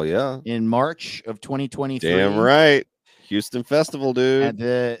 Oh, hell yeah. In March of 2023. Damn right. Houston Festival, dude.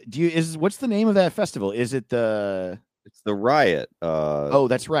 What's the name of that festival? Is it it's the Riot. Oh,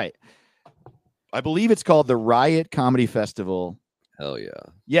 that's right. I believe it's called the Riot Comedy Festival. Hell yeah.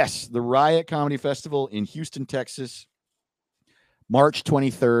 Yes, the Riot Comedy Festival in Houston, Texas. March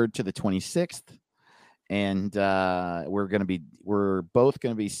 23rd to the 26th. And we're both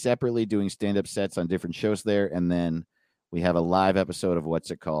going to be separately doing stand-up sets on different shows there. And then we have a live episode of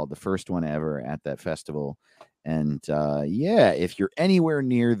What's It Called, the first one ever at that festival. And if you're anywhere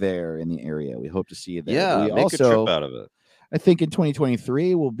near there in the area, we hope to see you there. Yeah, we make a trip out of it. I think in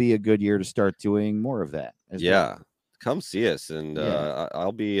 2023 will be a good year to start doing more of that. Well. Come see us, and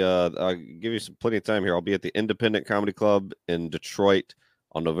I'll be. I'll give you plenty of time here. I'll be at the Independent Comedy Club in Detroit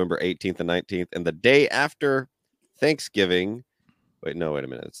on November 18th and 19th, and the day after Thanksgiving. Wait a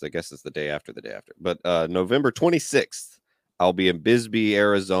minute. I guess it's the day after. But November 26th, I'll be in Bisbee,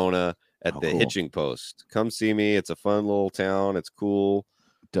 Arizona, at the Hitching Post. Come see me. It's a fun little town. It's cool.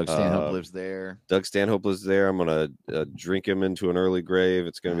 Doug Stanhope lives there. Doug Stanhope lives there. I'm gonna drink him into an early grave.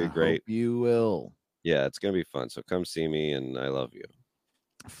 It's gonna be great. Hope you will. Yeah, it's gonna be fun. So come see me, and I love you.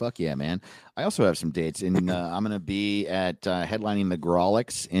 Fuck yeah, man. I also have some dates. I'm going to be at headlining the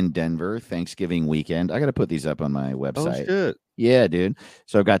Grawlix in Denver Thanksgiving weekend. I got to put these up on my website. Oh, shit. Yeah, dude.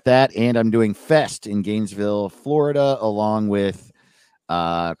 So I've got that. And I'm doing Fest in Gainesville, Florida, along with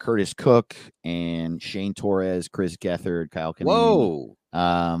Curtis Cook and Shane Torres, Chris Gethard, Kyle Kinane.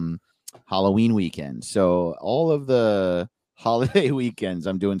 Whoa. Halloween weekend. So all of the holiday weekends,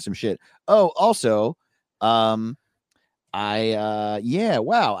 I'm doing some shit. Oh, also, I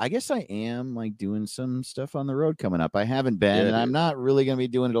guess I am like doing some stuff on the road coming up. I haven't been, and I'm not really going to be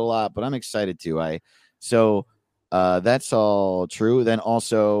doing it a lot, but I'm excited to. That's all true. Then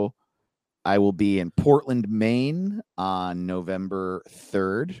also I will be in Portland, Maine on November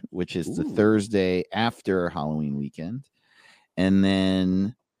 3rd, which is the Thursday after Halloween weekend. And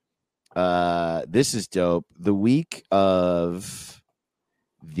then this is dope. The week of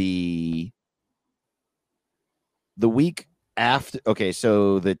the week after, okay,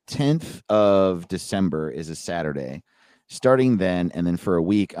 so the 10th of December is a Saturday. Starting then, and then for a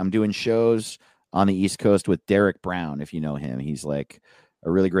week, I'm doing shows on the East Coast with Derek Brown, if you know him. He's like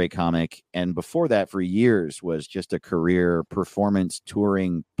a really great comic. And before that, for years, was just a career performance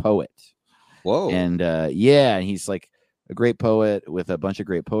touring poet. Whoa. And he's like a great poet with a bunch of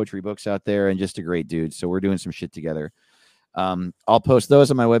great poetry books out there and just a great dude. So we're doing some shit together. I'll post those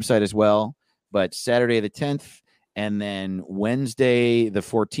on my website as well. But Saturday the 10th, and then Wednesday, the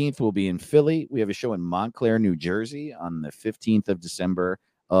 14th, will be in Philly. We have a show in Montclair, New Jersey on the 15th of December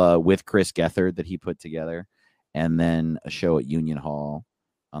with Chris Gethard that he put together. And then a show at Union Hall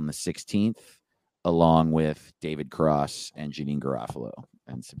on the 16th, along with David Cross and Janine Garofalo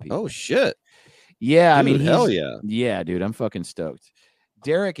and some people. Oh, shit. Yeah, dude, I mean, hell yeah. Yeah, dude, I'm fucking stoked.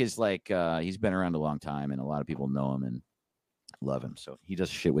 Derek is like, he's been around a long time, and a lot of people know him and love him. So he does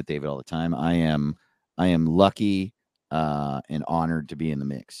shit with David all the time. I am lucky and honored to be in the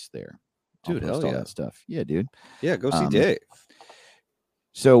mix there. Dude, hell yeah. All that stuff. Yeah, dude. Yeah, go see Dave.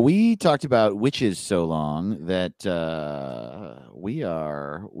 So we talked about Witches so long that this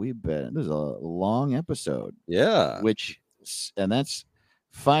is a long episode. Yeah. And that's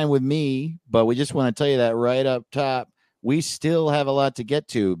fine with me, but we just want to tell you that right up top. We still have a lot to get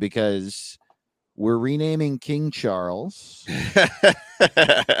to because we're renaming King Charles.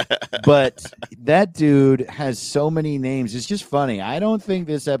 But that dude has so many names. It's just funny. I don't think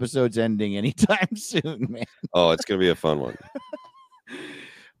this episode's ending anytime soon, man. Oh, it's going to be a fun one.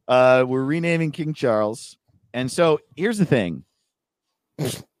 We're renaming King Charles. And so here's the thing.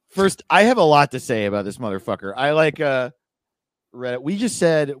 First, I have a lot to say about this motherfucker. I like Reddit. We just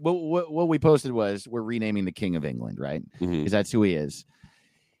said what we posted was we're renaming the King of England, right? Because that's who he is.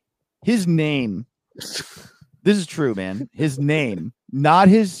 His name. This is true, man. His name, not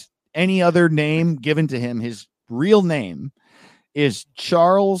any other name given to him. His real name is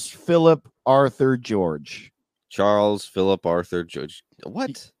Charles Philip Arthur George. Charles Philip Arthur George.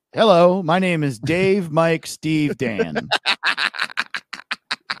 What? Hello, my name is Dave, Mike, Steve, Dan.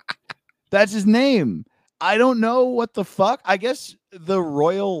 That's his name. I don't know what the fuck. I guess the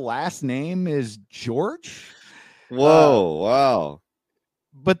royal last name is George. Whoa, wow.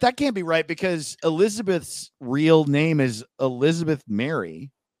 But that can't be right because Elizabeth's real name is Elizabeth Mary.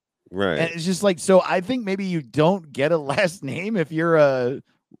 Right. And it's just like, so I think maybe you don't get a last name if you're a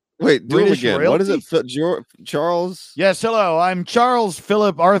Wait, do British it again. royalty? What is it? Charles? Yes, hello. I'm Charles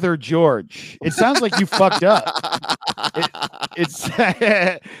Philip Arthur George. It sounds like you fucked up.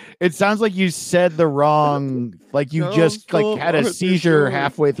 It sounds like you said the wrong, like you Charles just like had a Arthur seizure George.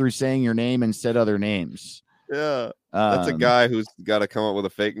 halfway through saying your name and said other names. Yeah. That's a guy who's got to come up with a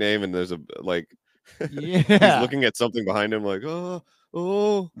fake name, and there's a Yeah. he's looking at something behind him, like,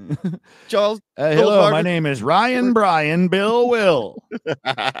 oh, Charles. Hello, my name is Ryan Brian Bill Will.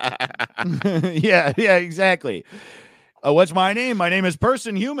 yeah, exactly. What's my name? My name is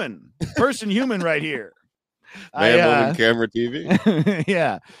Person Human. Person Human right here. Man, woman, camera, TV.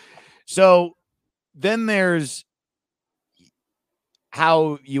 Yeah. So then there's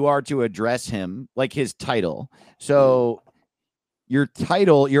how you are to address him, like his title. So your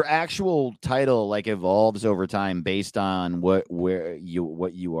actual title, like evolves over time based on what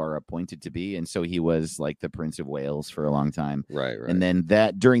you are appointed to be. And so he was like the Prince of Wales for a long time. Right. And then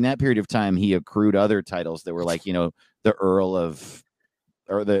during that period of time, he accrued other titles that were like, the Earl of,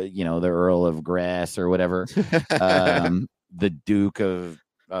 or the Earl of Grass or whatever. The Duke of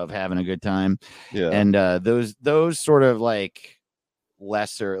having a good time. Yeah. And those sort of like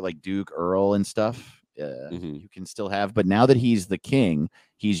lesser, like Duke, Earl and stuff. you can still have. But now that he's the king,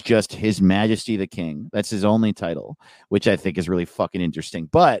 he's just His Majesty the King. That's his only title, which I think is really fucking interesting.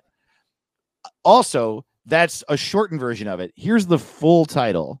 But also, that's a shortened version of it. Here's the full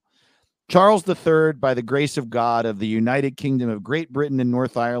title. Charles III, by the grace of God, of the United Kingdom of Great Britain and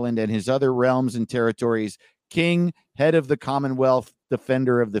North Ireland and his other realms and territories, King, head of the Commonwealth,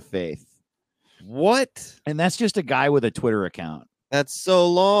 defender of the faith. What? And that's just a guy with a Twitter account. That's so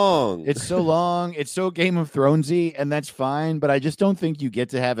long. It's so long. It's so Game of Thronesy, and that's fine. But I just don't think you get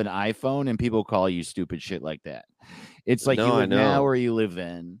to have an iPhone and people call you stupid shit like that. It's like you live now or you live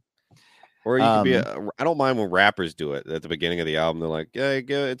then. Or you could be. I don't mind when rappers do it at the beginning of the album. They're like, "Yeah,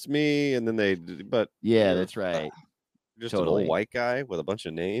 it's me," and then they. But yeah, that's right. Just an old white guy with a bunch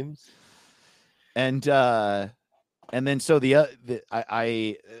of names. And then so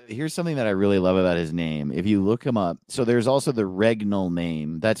here's something that I really love about his name. If you look him up, so there's also the regnal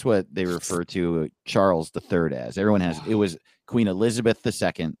name. That's what they refer to Charles III as. Everyone has. It was Queen Elizabeth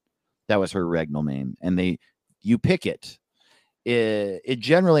II. That was her regnal name, and you pick it. It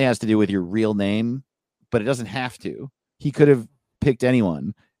generally has to do with your real name, but it doesn't have to. He could have picked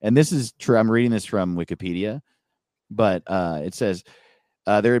anyone. And this is true. I'm reading this from Wikipedia, but it says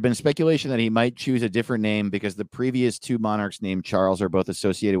there had been speculation that he might choose a different name because the previous two monarchs named Charles are both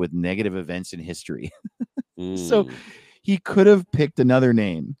associated with negative events in history. So he could have picked another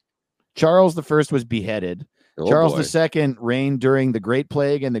name. Charles I was beheaded. Charles II reigned during the Great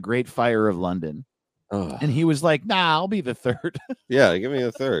Plague and the Great Fire of London. And he was like, nah, I'll be the third. Yeah, give me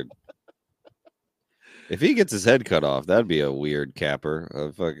a third. If he gets his head cut off, that'd be a weird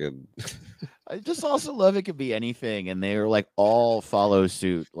capper. I just also love it could be anything. And they were like, all follow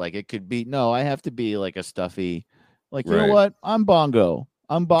suit. Like it could be, no, I have to be like a stuffy, like, you know what? I'm Bongo.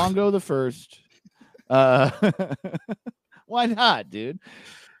 I'm Bongo the first. Why not, dude?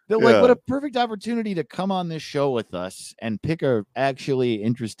 Like, what a perfect opportunity to come on this show with us and pick a actually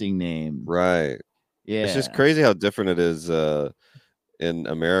interesting name. Right. Yeah, it's just crazy how different it is in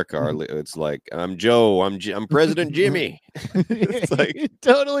America. It's like I'm Joe, I'm President Jimmy. It's like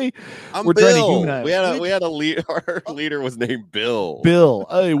totally. We're Bill. We had a lead. Our leader was named Bill. Bill.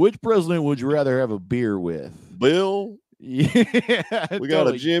 Hey, which president would you rather have a beer with? Bill. Yeah, we got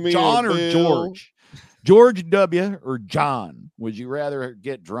a Jimmy, John or Bill. George. George W. or John? Would you rather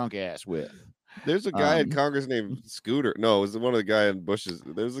get drunk ass with? There's a guy in Congress named Scooter. No, it was one of the guy in Bush's.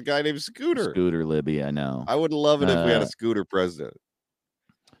 There's a guy named Scooter. Scooter Libby, I know. I would love it if we had a Scooter president.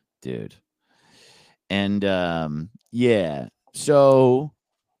 Dude. And yeah. So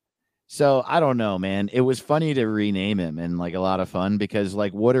I don't know, man. It was funny to rename him and like a lot of fun because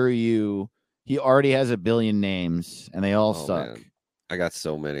like he already has a billion names and they all suck. Man. I got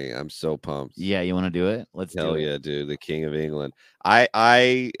so many. I'm so pumped. Yeah, you want to do it? Let's do it. Hell yeah, dude. The King of England.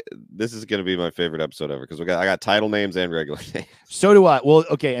 This is gonna be my favorite episode ever because I got title names and regular names. So do I. Well,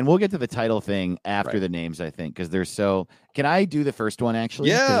 okay, and we'll get to the title thing after the names, I think, because they're so. Can I do the first one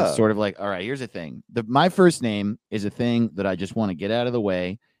actually? Yeah. It's sort of like, all right, here's the thing. My first name is a thing that I just want to get out of the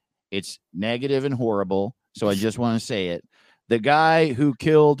way. It's negative and horrible, so I just want to say it. The guy who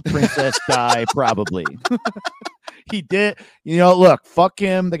killed Princess Di, probably. He did. You know, look, fuck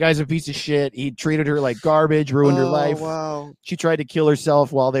him. The guy's a piece of shit. He treated her like garbage, ruined her life. Wow. She tried to kill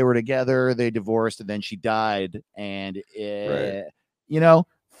herself while they were together. They divorced, and then she died. And, you know,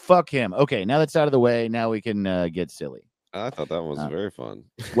 fuck him. Okay, now that's out of the way. Now we can get silly. I thought that was very fun.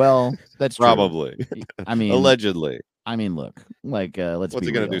 Well, that's probably. I mean, allegedly. I mean, look, like, let's. What's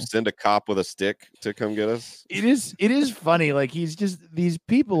he gonna do? Send a cop with a stick to come get us? It is funny. Like these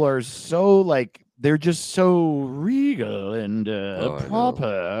people are so like they're just so regal and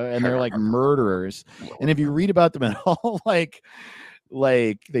proper, and they're like murderers. And if you read about them at all, like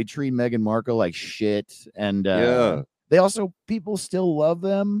they treat Meghan Markle like shit, and they also people still love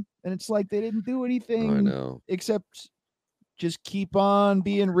them, and it's like they didn't do anything. I know, except just keep on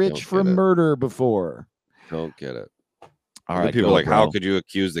being rich from murder before. Don't get it. All right, people are like, how could you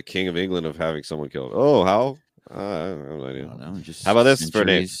accuse the King of England of having someone killed? Oh, how? I have no idea. I don't know, just how about this for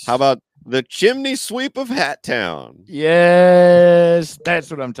name? How about the chimney sweep of Hattown? Yes,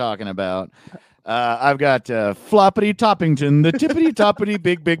 that's what I'm talking about. I've got Floppity Toppington, the tippity toppity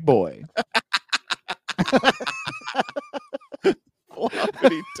big boy.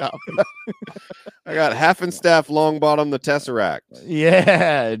 Floppity toppity. I got Half-and-Staff Longbottom, the Tesseract.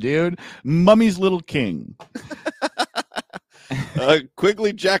 Yeah, dude. Mummy's Little King.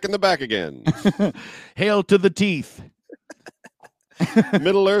 Quigley Jack in the Back again. Hail to the teeth.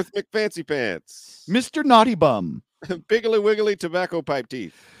 Middle Earth McFancy Pants. Mr. Naughty Bum. Biggly Wiggly Tobacco Pipe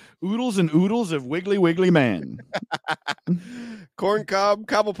Teeth. Oodles and oodles of Wiggly Man. Corn Cob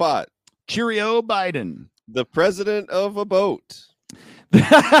Cobblepot. Cheerio, Biden. The president of a boat.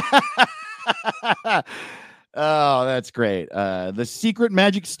 Oh, that's great. The secret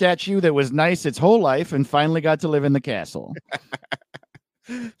magic statue that was nice its whole life and finally got to live in the castle.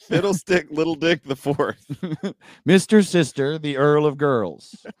 Fiddlestick Little Dick the Fourth. Mr. Sister, the Earl of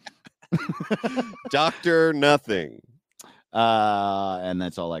Girls. Dr. Nothing. And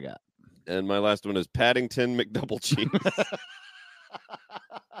that's all I got. And my last one is Paddington McDoublecheese.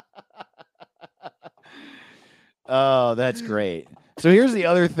 Oh, that's great. So here's the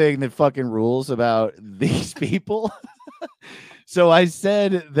other thing that fucking rules about these people. So I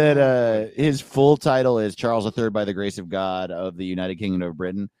said that his full title is Charles III by the grace of God of the United Kingdom of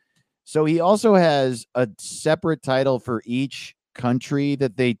Britain. So he also has a separate title for each country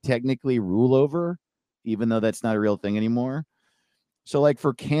that they technically rule over, even though that's not a real thing anymore. So like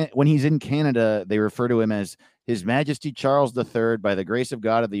for when he's in Canada, they refer to him as His Majesty Charles III by the grace of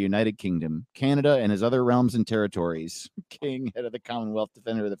God of the United Kingdom, Canada and his other realms and territories, King, head of the Commonwealth,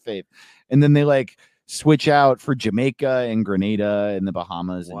 defender of the faith. And then they like switch out for Jamaica and Grenada and the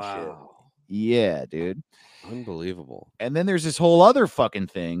Bahamas and shit. Yeah, dude. Unbelievable. And then there's this whole other fucking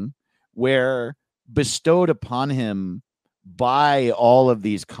thing where bestowed upon him by all of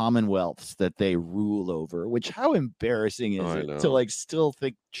these commonwealths that they rule over, which how embarrassing is it to like still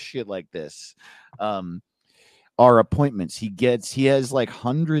think shit like this? Are appointments. He has like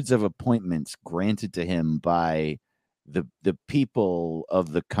hundreds of appointments granted to him by the people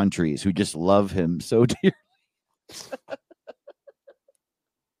of the countries who just love him so dearly.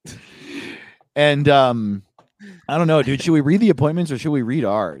 And I don't know, dude. Should we read the appointments or should we read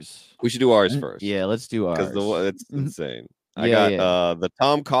ours? We should do ours first. Yeah, let's do ours. Because it's insane. I got the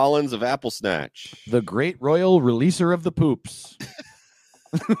Tom Collins of Apple Snatch. The Great Royal Releaser of the Poops.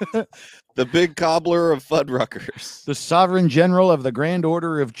 The Big Cobbler of Fuddruckers. The Sovereign General of the Grand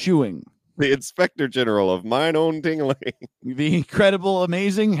Order of Chewing. The Inspector General of Mine Own Tingling. The Incredible,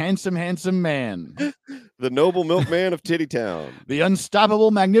 Amazing, Handsome Man. The Noble Milkman of Tittytown. The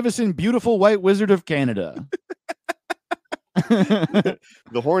Unstoppable, Magnificent, Beautiful White Wizard of Canada. The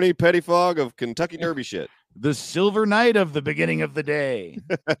Horny Pettifog of Kentucky Derby Shit. The Silver Knight of the Beginning of the Day.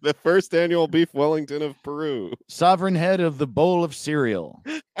 The First Annual Beef Wellington of Peru. Sovereign Head of the Bowl of Cereal.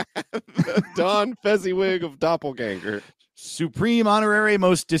 The Don Fezziwig of Doppelganger. Supreme Honorary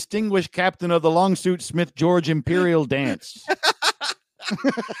Most Distinguished Captain of the Longsuit Smith George Imperial Dance.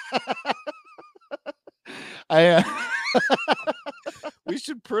 We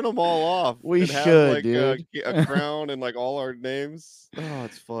should print them all off. We and should, have, like, dude. A crown and like all our names. Oh,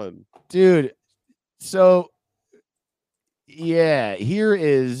 it's fun, dude. So, yeah, here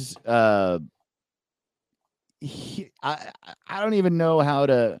is. I don't even know how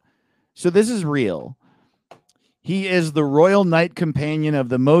to. So this is real. He is the Royal Knight Companion of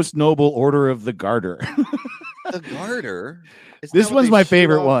the Most Noble Order of the Garter. The Garter. This one's my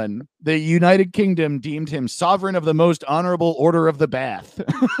favorite one. The United Kingdom deemed him sovereign of the Most Honorable Order of the Bath.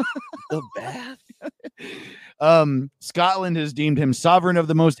 The Bath? Scotland has deemed him sovereign of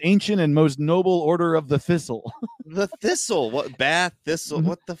the most ancient and most noble Order of the Thistle. The Thistle? What? Bath? Thistle?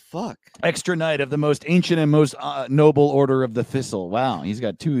 What the fuck? Extra Knight of the most ancient and most noble Order of the Thistle. Wow, he's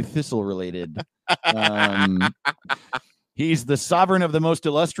got two Thistle related. He's the sovereign of the most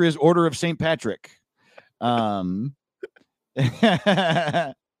illustrious Order of St. Patrick. I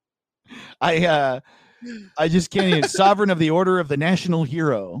just can't even. Sovereign of the Order of the National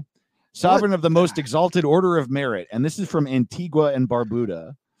Hero. Sovereign of the most exalted Order of Merit. And this is from Antigua and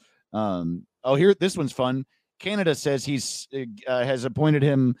Barbuda. Here, this one's fun. Canada says he's has appointed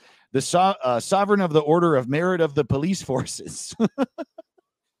him the sovereign of the Order of Merit of the Police Forces.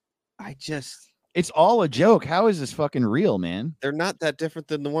 It's all a joke. How is this fucking real, man? They're not that different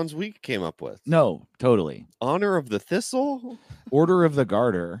than the ones we came up with. No, totally. Honor of the Thistle? Order of the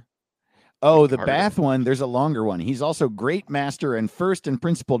Garter. Oh, the Bath one, there's a longer one. He's also Great Master and First and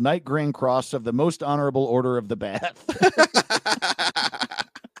Principal Knight Grand Cross of the Most Honorable Order of the Bath.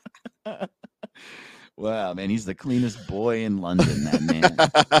 Wow, man, he's the cleanest boy in London, that man.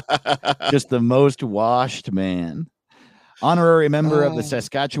 Just the most washed man. Honorary member of the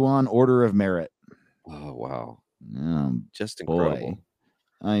Saskatchewan Order of Merit. Oh, wow. Just incredible. Boy.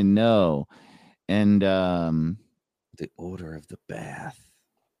 I know. And the Order of the Bath.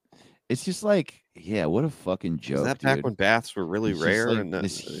 It's just like, yeah, what a fucking joke. Was that back when baths were really rare? Like and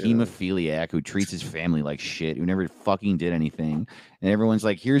this hemophiliac who treats his family like shit, who never fucking did anything. And everyone's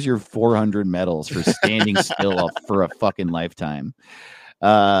like, here's your 400 medals for standing still for a fucking lifetime.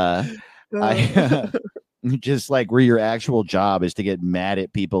 Just like where your actual job is to get mad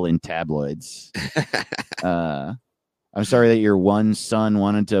at people in tabloids. I'm sorry that your one son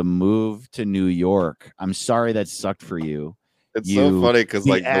wanted to move to New York. I'm sorry that sucked for you. It's so funny because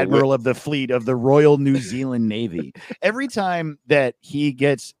the like admiral of the fleet of the Royal New Zealand Navy. Every time that he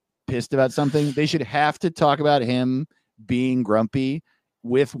gets pissed about something, they should have to talk about him being grumpy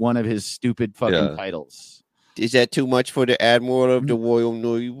with one of his stupid fucking titles. Is that too much for the admiral of the Royal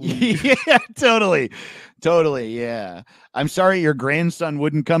Navy? Yeah, totally. Yeah. I'm sorry your grandson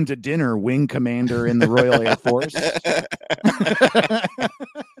wouldn't come to dinner, wing commander in the Royal Air Force.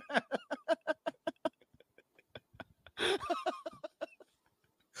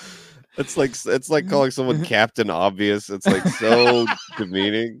 It's like calling someone Captain Obvious. It's like so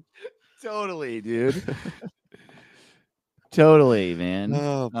demeaning. Totally, dude. Totally, man.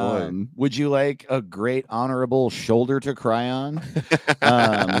 Oh boy. Would you like a great honorable shoulder to cry on?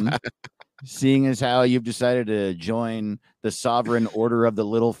 Seeing as how you've decided to join the sovereign order of the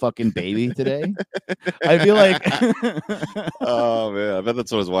little fucking baby today. I feel like oh man, I bet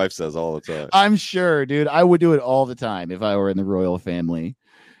that's what his wife says all the time. I'm sure, dude. I would do it all the time if I were in the royal family.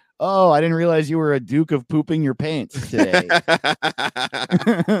 Oh, I didn't realize you were a duke of pooping your pants today.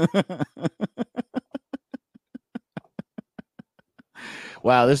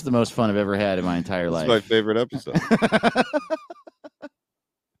 Wow, this is the most fun I've ever had in my entire life. It's my favorite episode.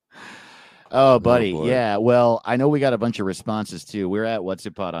 Oh, buddy. Yeah. Well, I know we got a bunch of responses too. We're at What's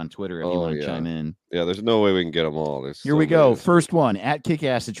It Pod on Twitter if you want to chime in. Yeah, there's no way we can get them all. Here we go. First one at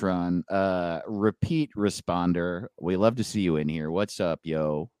Kickacitron. Repeat responder. We love to see you in here. What's up,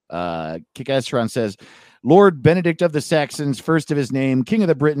 yo? Kickacitron says, Lord Benedict of the Saxons, first of his name, King of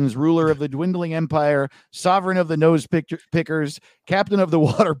the Britons, ruler of the dwindling empire, sovereign of the nose pickers, captain of the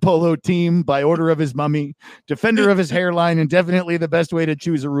water polo team by order of his mummy, defender of his hairline, and definitely the best way to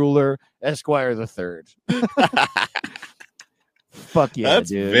choose a ruler, Esquire the Third. Fuck yeah, that's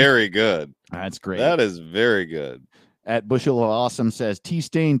dude. Very good. That's great. That is very good. At Bushel of Awesome says,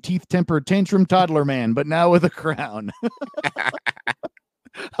 tea-stained, teeth-tempered, tantrum toddler man, but now with a crown.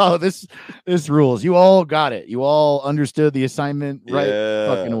 Oh, this rules. You all got it. You all understood the assignment right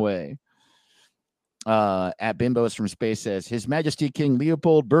fucking away. At Bimbos from Space says, His Majesty King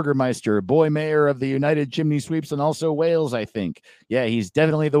Leopold Burgermeister, boy mayor of the United Chimney Sweeps and also Wales, I think. Yeah, he's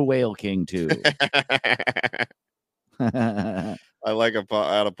definitely the whale king too. I like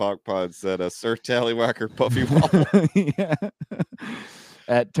out of Pock Pod said, Sir Tallywhacker Puffy Wobble. Yeah.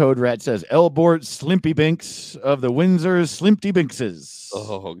 At Toad Rat says, Elbort Slimpy Binks of the Windsor Slimpty Binkses.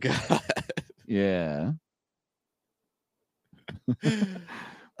 Oh, God. Yeah.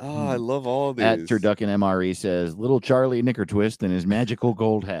 Oh, I love all of these. At Turducken MRE says, Little Charlie Knickertwist and his magical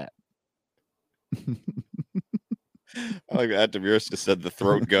gold hat. I like that. Demurus just said the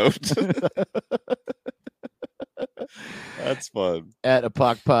throat goat. That's fun. At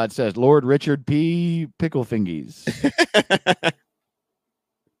Apoc Pod says, Lord Richard P. Picklefingies.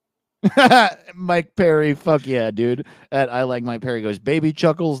 Mike Perry, fuck yeah, dude. At I Like Mike Perry goes, Baby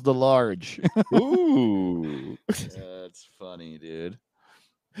Chuckles the Large. Ooh. That's funny, dude.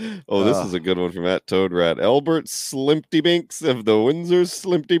 Oh, this is a good one from at Toad Rat. Albert Slimpty Binks of the Windsor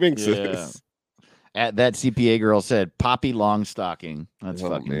Slimpty Binkses. Yeah. At That CPA Girl said, Poppy Longstocking. That's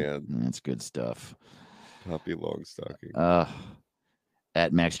man. That's good stuff. Poppy Longstocking.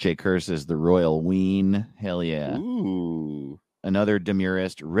 At Max J. Curses, the Royal Ween. Hell yeah. Ooh. Another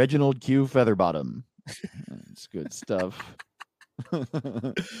demurist, Reginald Q. Featherbottom. That's good stuff.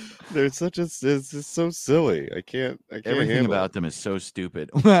 They're such a. It's so silly. I can't. Everything about them is so stupid.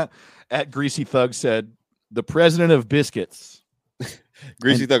 At Greasy Thug said, the president of biscuits.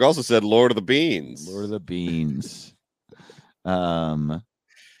 Greasy Thug also said, Lord of the Beans. Lord of the Beans. Oh.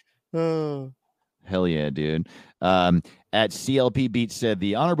 Hell yeah, dude. At CLP Beat said,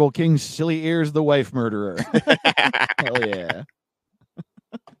 the Honorable King Silly Ears, the wife murderer. Hell yeah.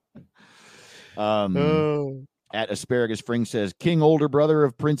 At Asparagus Fring says, King older brother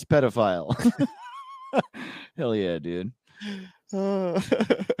of Prince Pedophile. Hell yeah, dude. At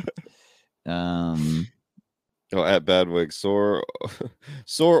Badwig, Sir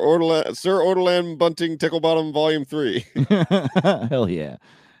Ortolan Bunting Ticklebottom Volume 3. Hell yeah.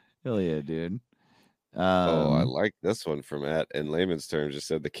 Hell yeah, dude. I like this one from at in layman's terms just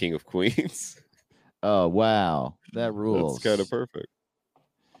said the King of Queens. Oh wow, that rules. That's kind of perfect.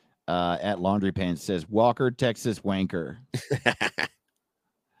 At Laundry Pants says Walker Texas Wanker.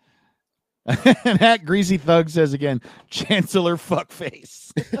 And at Greasy Thug says again, Chancellor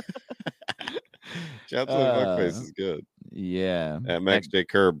Fuckface. Chancellor Fuckface is good. Yeah. At Max J.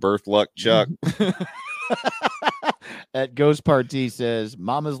 Kerr, Birth Luck Chuck. At Ghost Party says,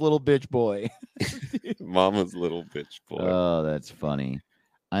 Mama's little bitch boy. Mama's little bitch boy. Oh, that's funny.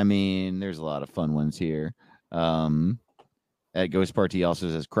 I mean, there's a lot of fun ones here. At Ghost Party also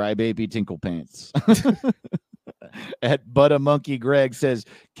says Crybaby Tinkle Pants. At But a Monkey Greg says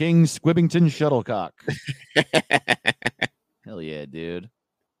King Squibbington Shuttlecock. Hell yeah, dude.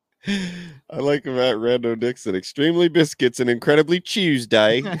 I like him at Rando Dixon. Extremely biscuits and incredibly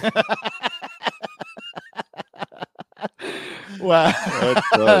Tuesday. Wow,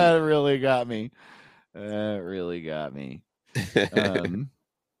 that really got me. At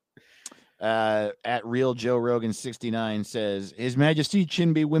Real Joe Rogan 69 says His Majesty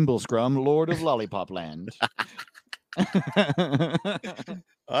Chinby Wimblescrum, Lord of Lollipop Land. I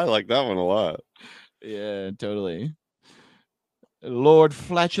like that one a lot. Yeah, totally. Lord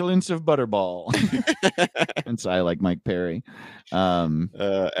Flatulence of Butterball. And so I like Mike Perry.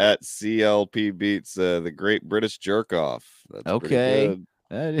 At CLP Beats, the Great British Jerk Off. That's okay.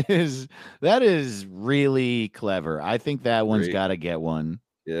 That is really clever. I think that one's got to get one.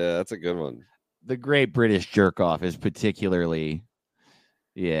 Yeah, that's a good one. The Great British Jerk Off is particularly,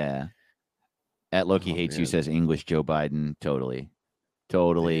 yeah. At Loki Hates You says English Joe Biden. Totally.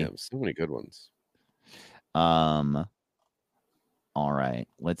 Damn, so many good ones. All right,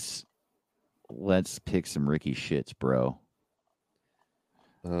 let's pick some Ricky shits, bro.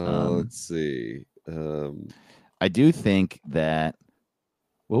 Let's see. I do think that.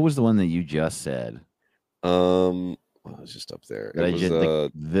 What was the one that you just said? Well, it was just up there. It was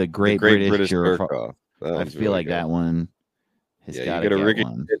the Great British Jerk Off. I feel like that one has got to get a Ricky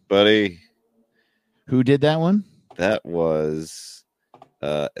shit, buddy. Who did that one? That was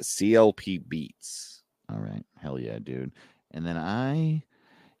CLP Beats. All right, hell yeah, dude. And then I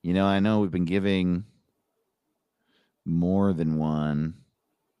know we've been giving more than one.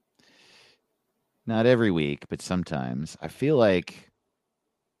 Not every week, but sometimes. I feel like,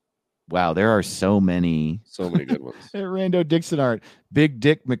 wow, there are so many good ones. Rando Dixon art, Big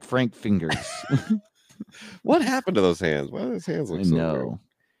Dick McFrank Fingers. What happened to those hands? Why do those hands look so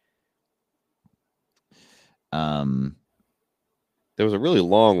weird? There was a really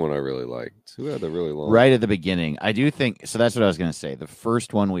long one I really liked. Who had the really long? Right at the beginning. I do think, so that's what I was going to say. The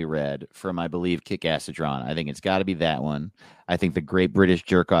first one we read from, I believe, Kick-Ass Adron. I think it's got to be that one. I think the Great British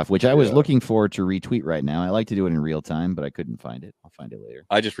Jerk Off, which I was looking forward to retweet right now. I like to do it in real time, but I couldn't find it. I'll find it later.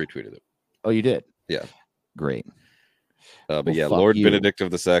 I just retweeted it. Oh, you did? Yeah. Great. But well, yeah, Lord you. Benedict of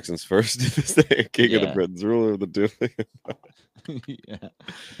the Saxons first, King of the Britons, ruler of the Doom. Yeah.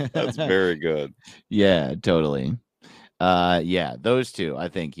 That's very good. Yeah, totally. Yeah, those two, I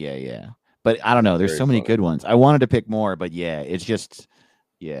think, yeah. But I don't know. There's so many good ones. I wanted to pick more, but yeah, it's just,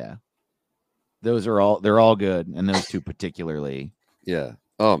 yeah. They're all good, and those two particularly. Yeah.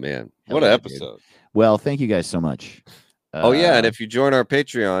 Oh man, what an episode! Dude. Well, thank you guys so much. Oh yeah, and if you join our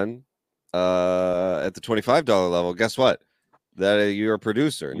Patreon at the $25 level, guess what? That you're a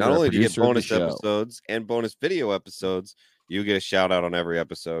producer. Not only do you get bonus episodes and bonus video episodes, you get a shout out on every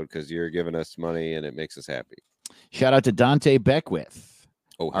episode because you're giving us money and it makes us happy. Shout out to Dante Beckwith,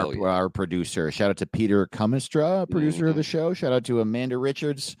 our producer. Shout out to Peter Cumistra, producer of the show. Shout out to Amanda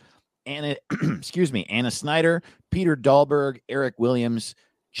Richards, Anna Snyder, Peter Dahlberg, Eric Williams,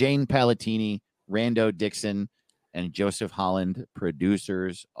 Jane Palatini, Rando Dixon, and Joseph Holland,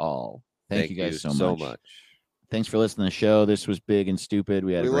 producers all. Thank you guys so much. Thanks for listening to the show. This was big and stupid.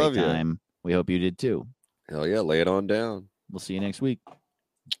 We had a great time. We hope you did too. Hell yeah, lay it on down. We'll see you next week.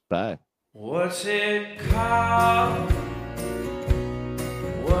 Bye. What's it called?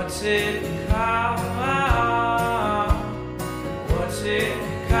 What's it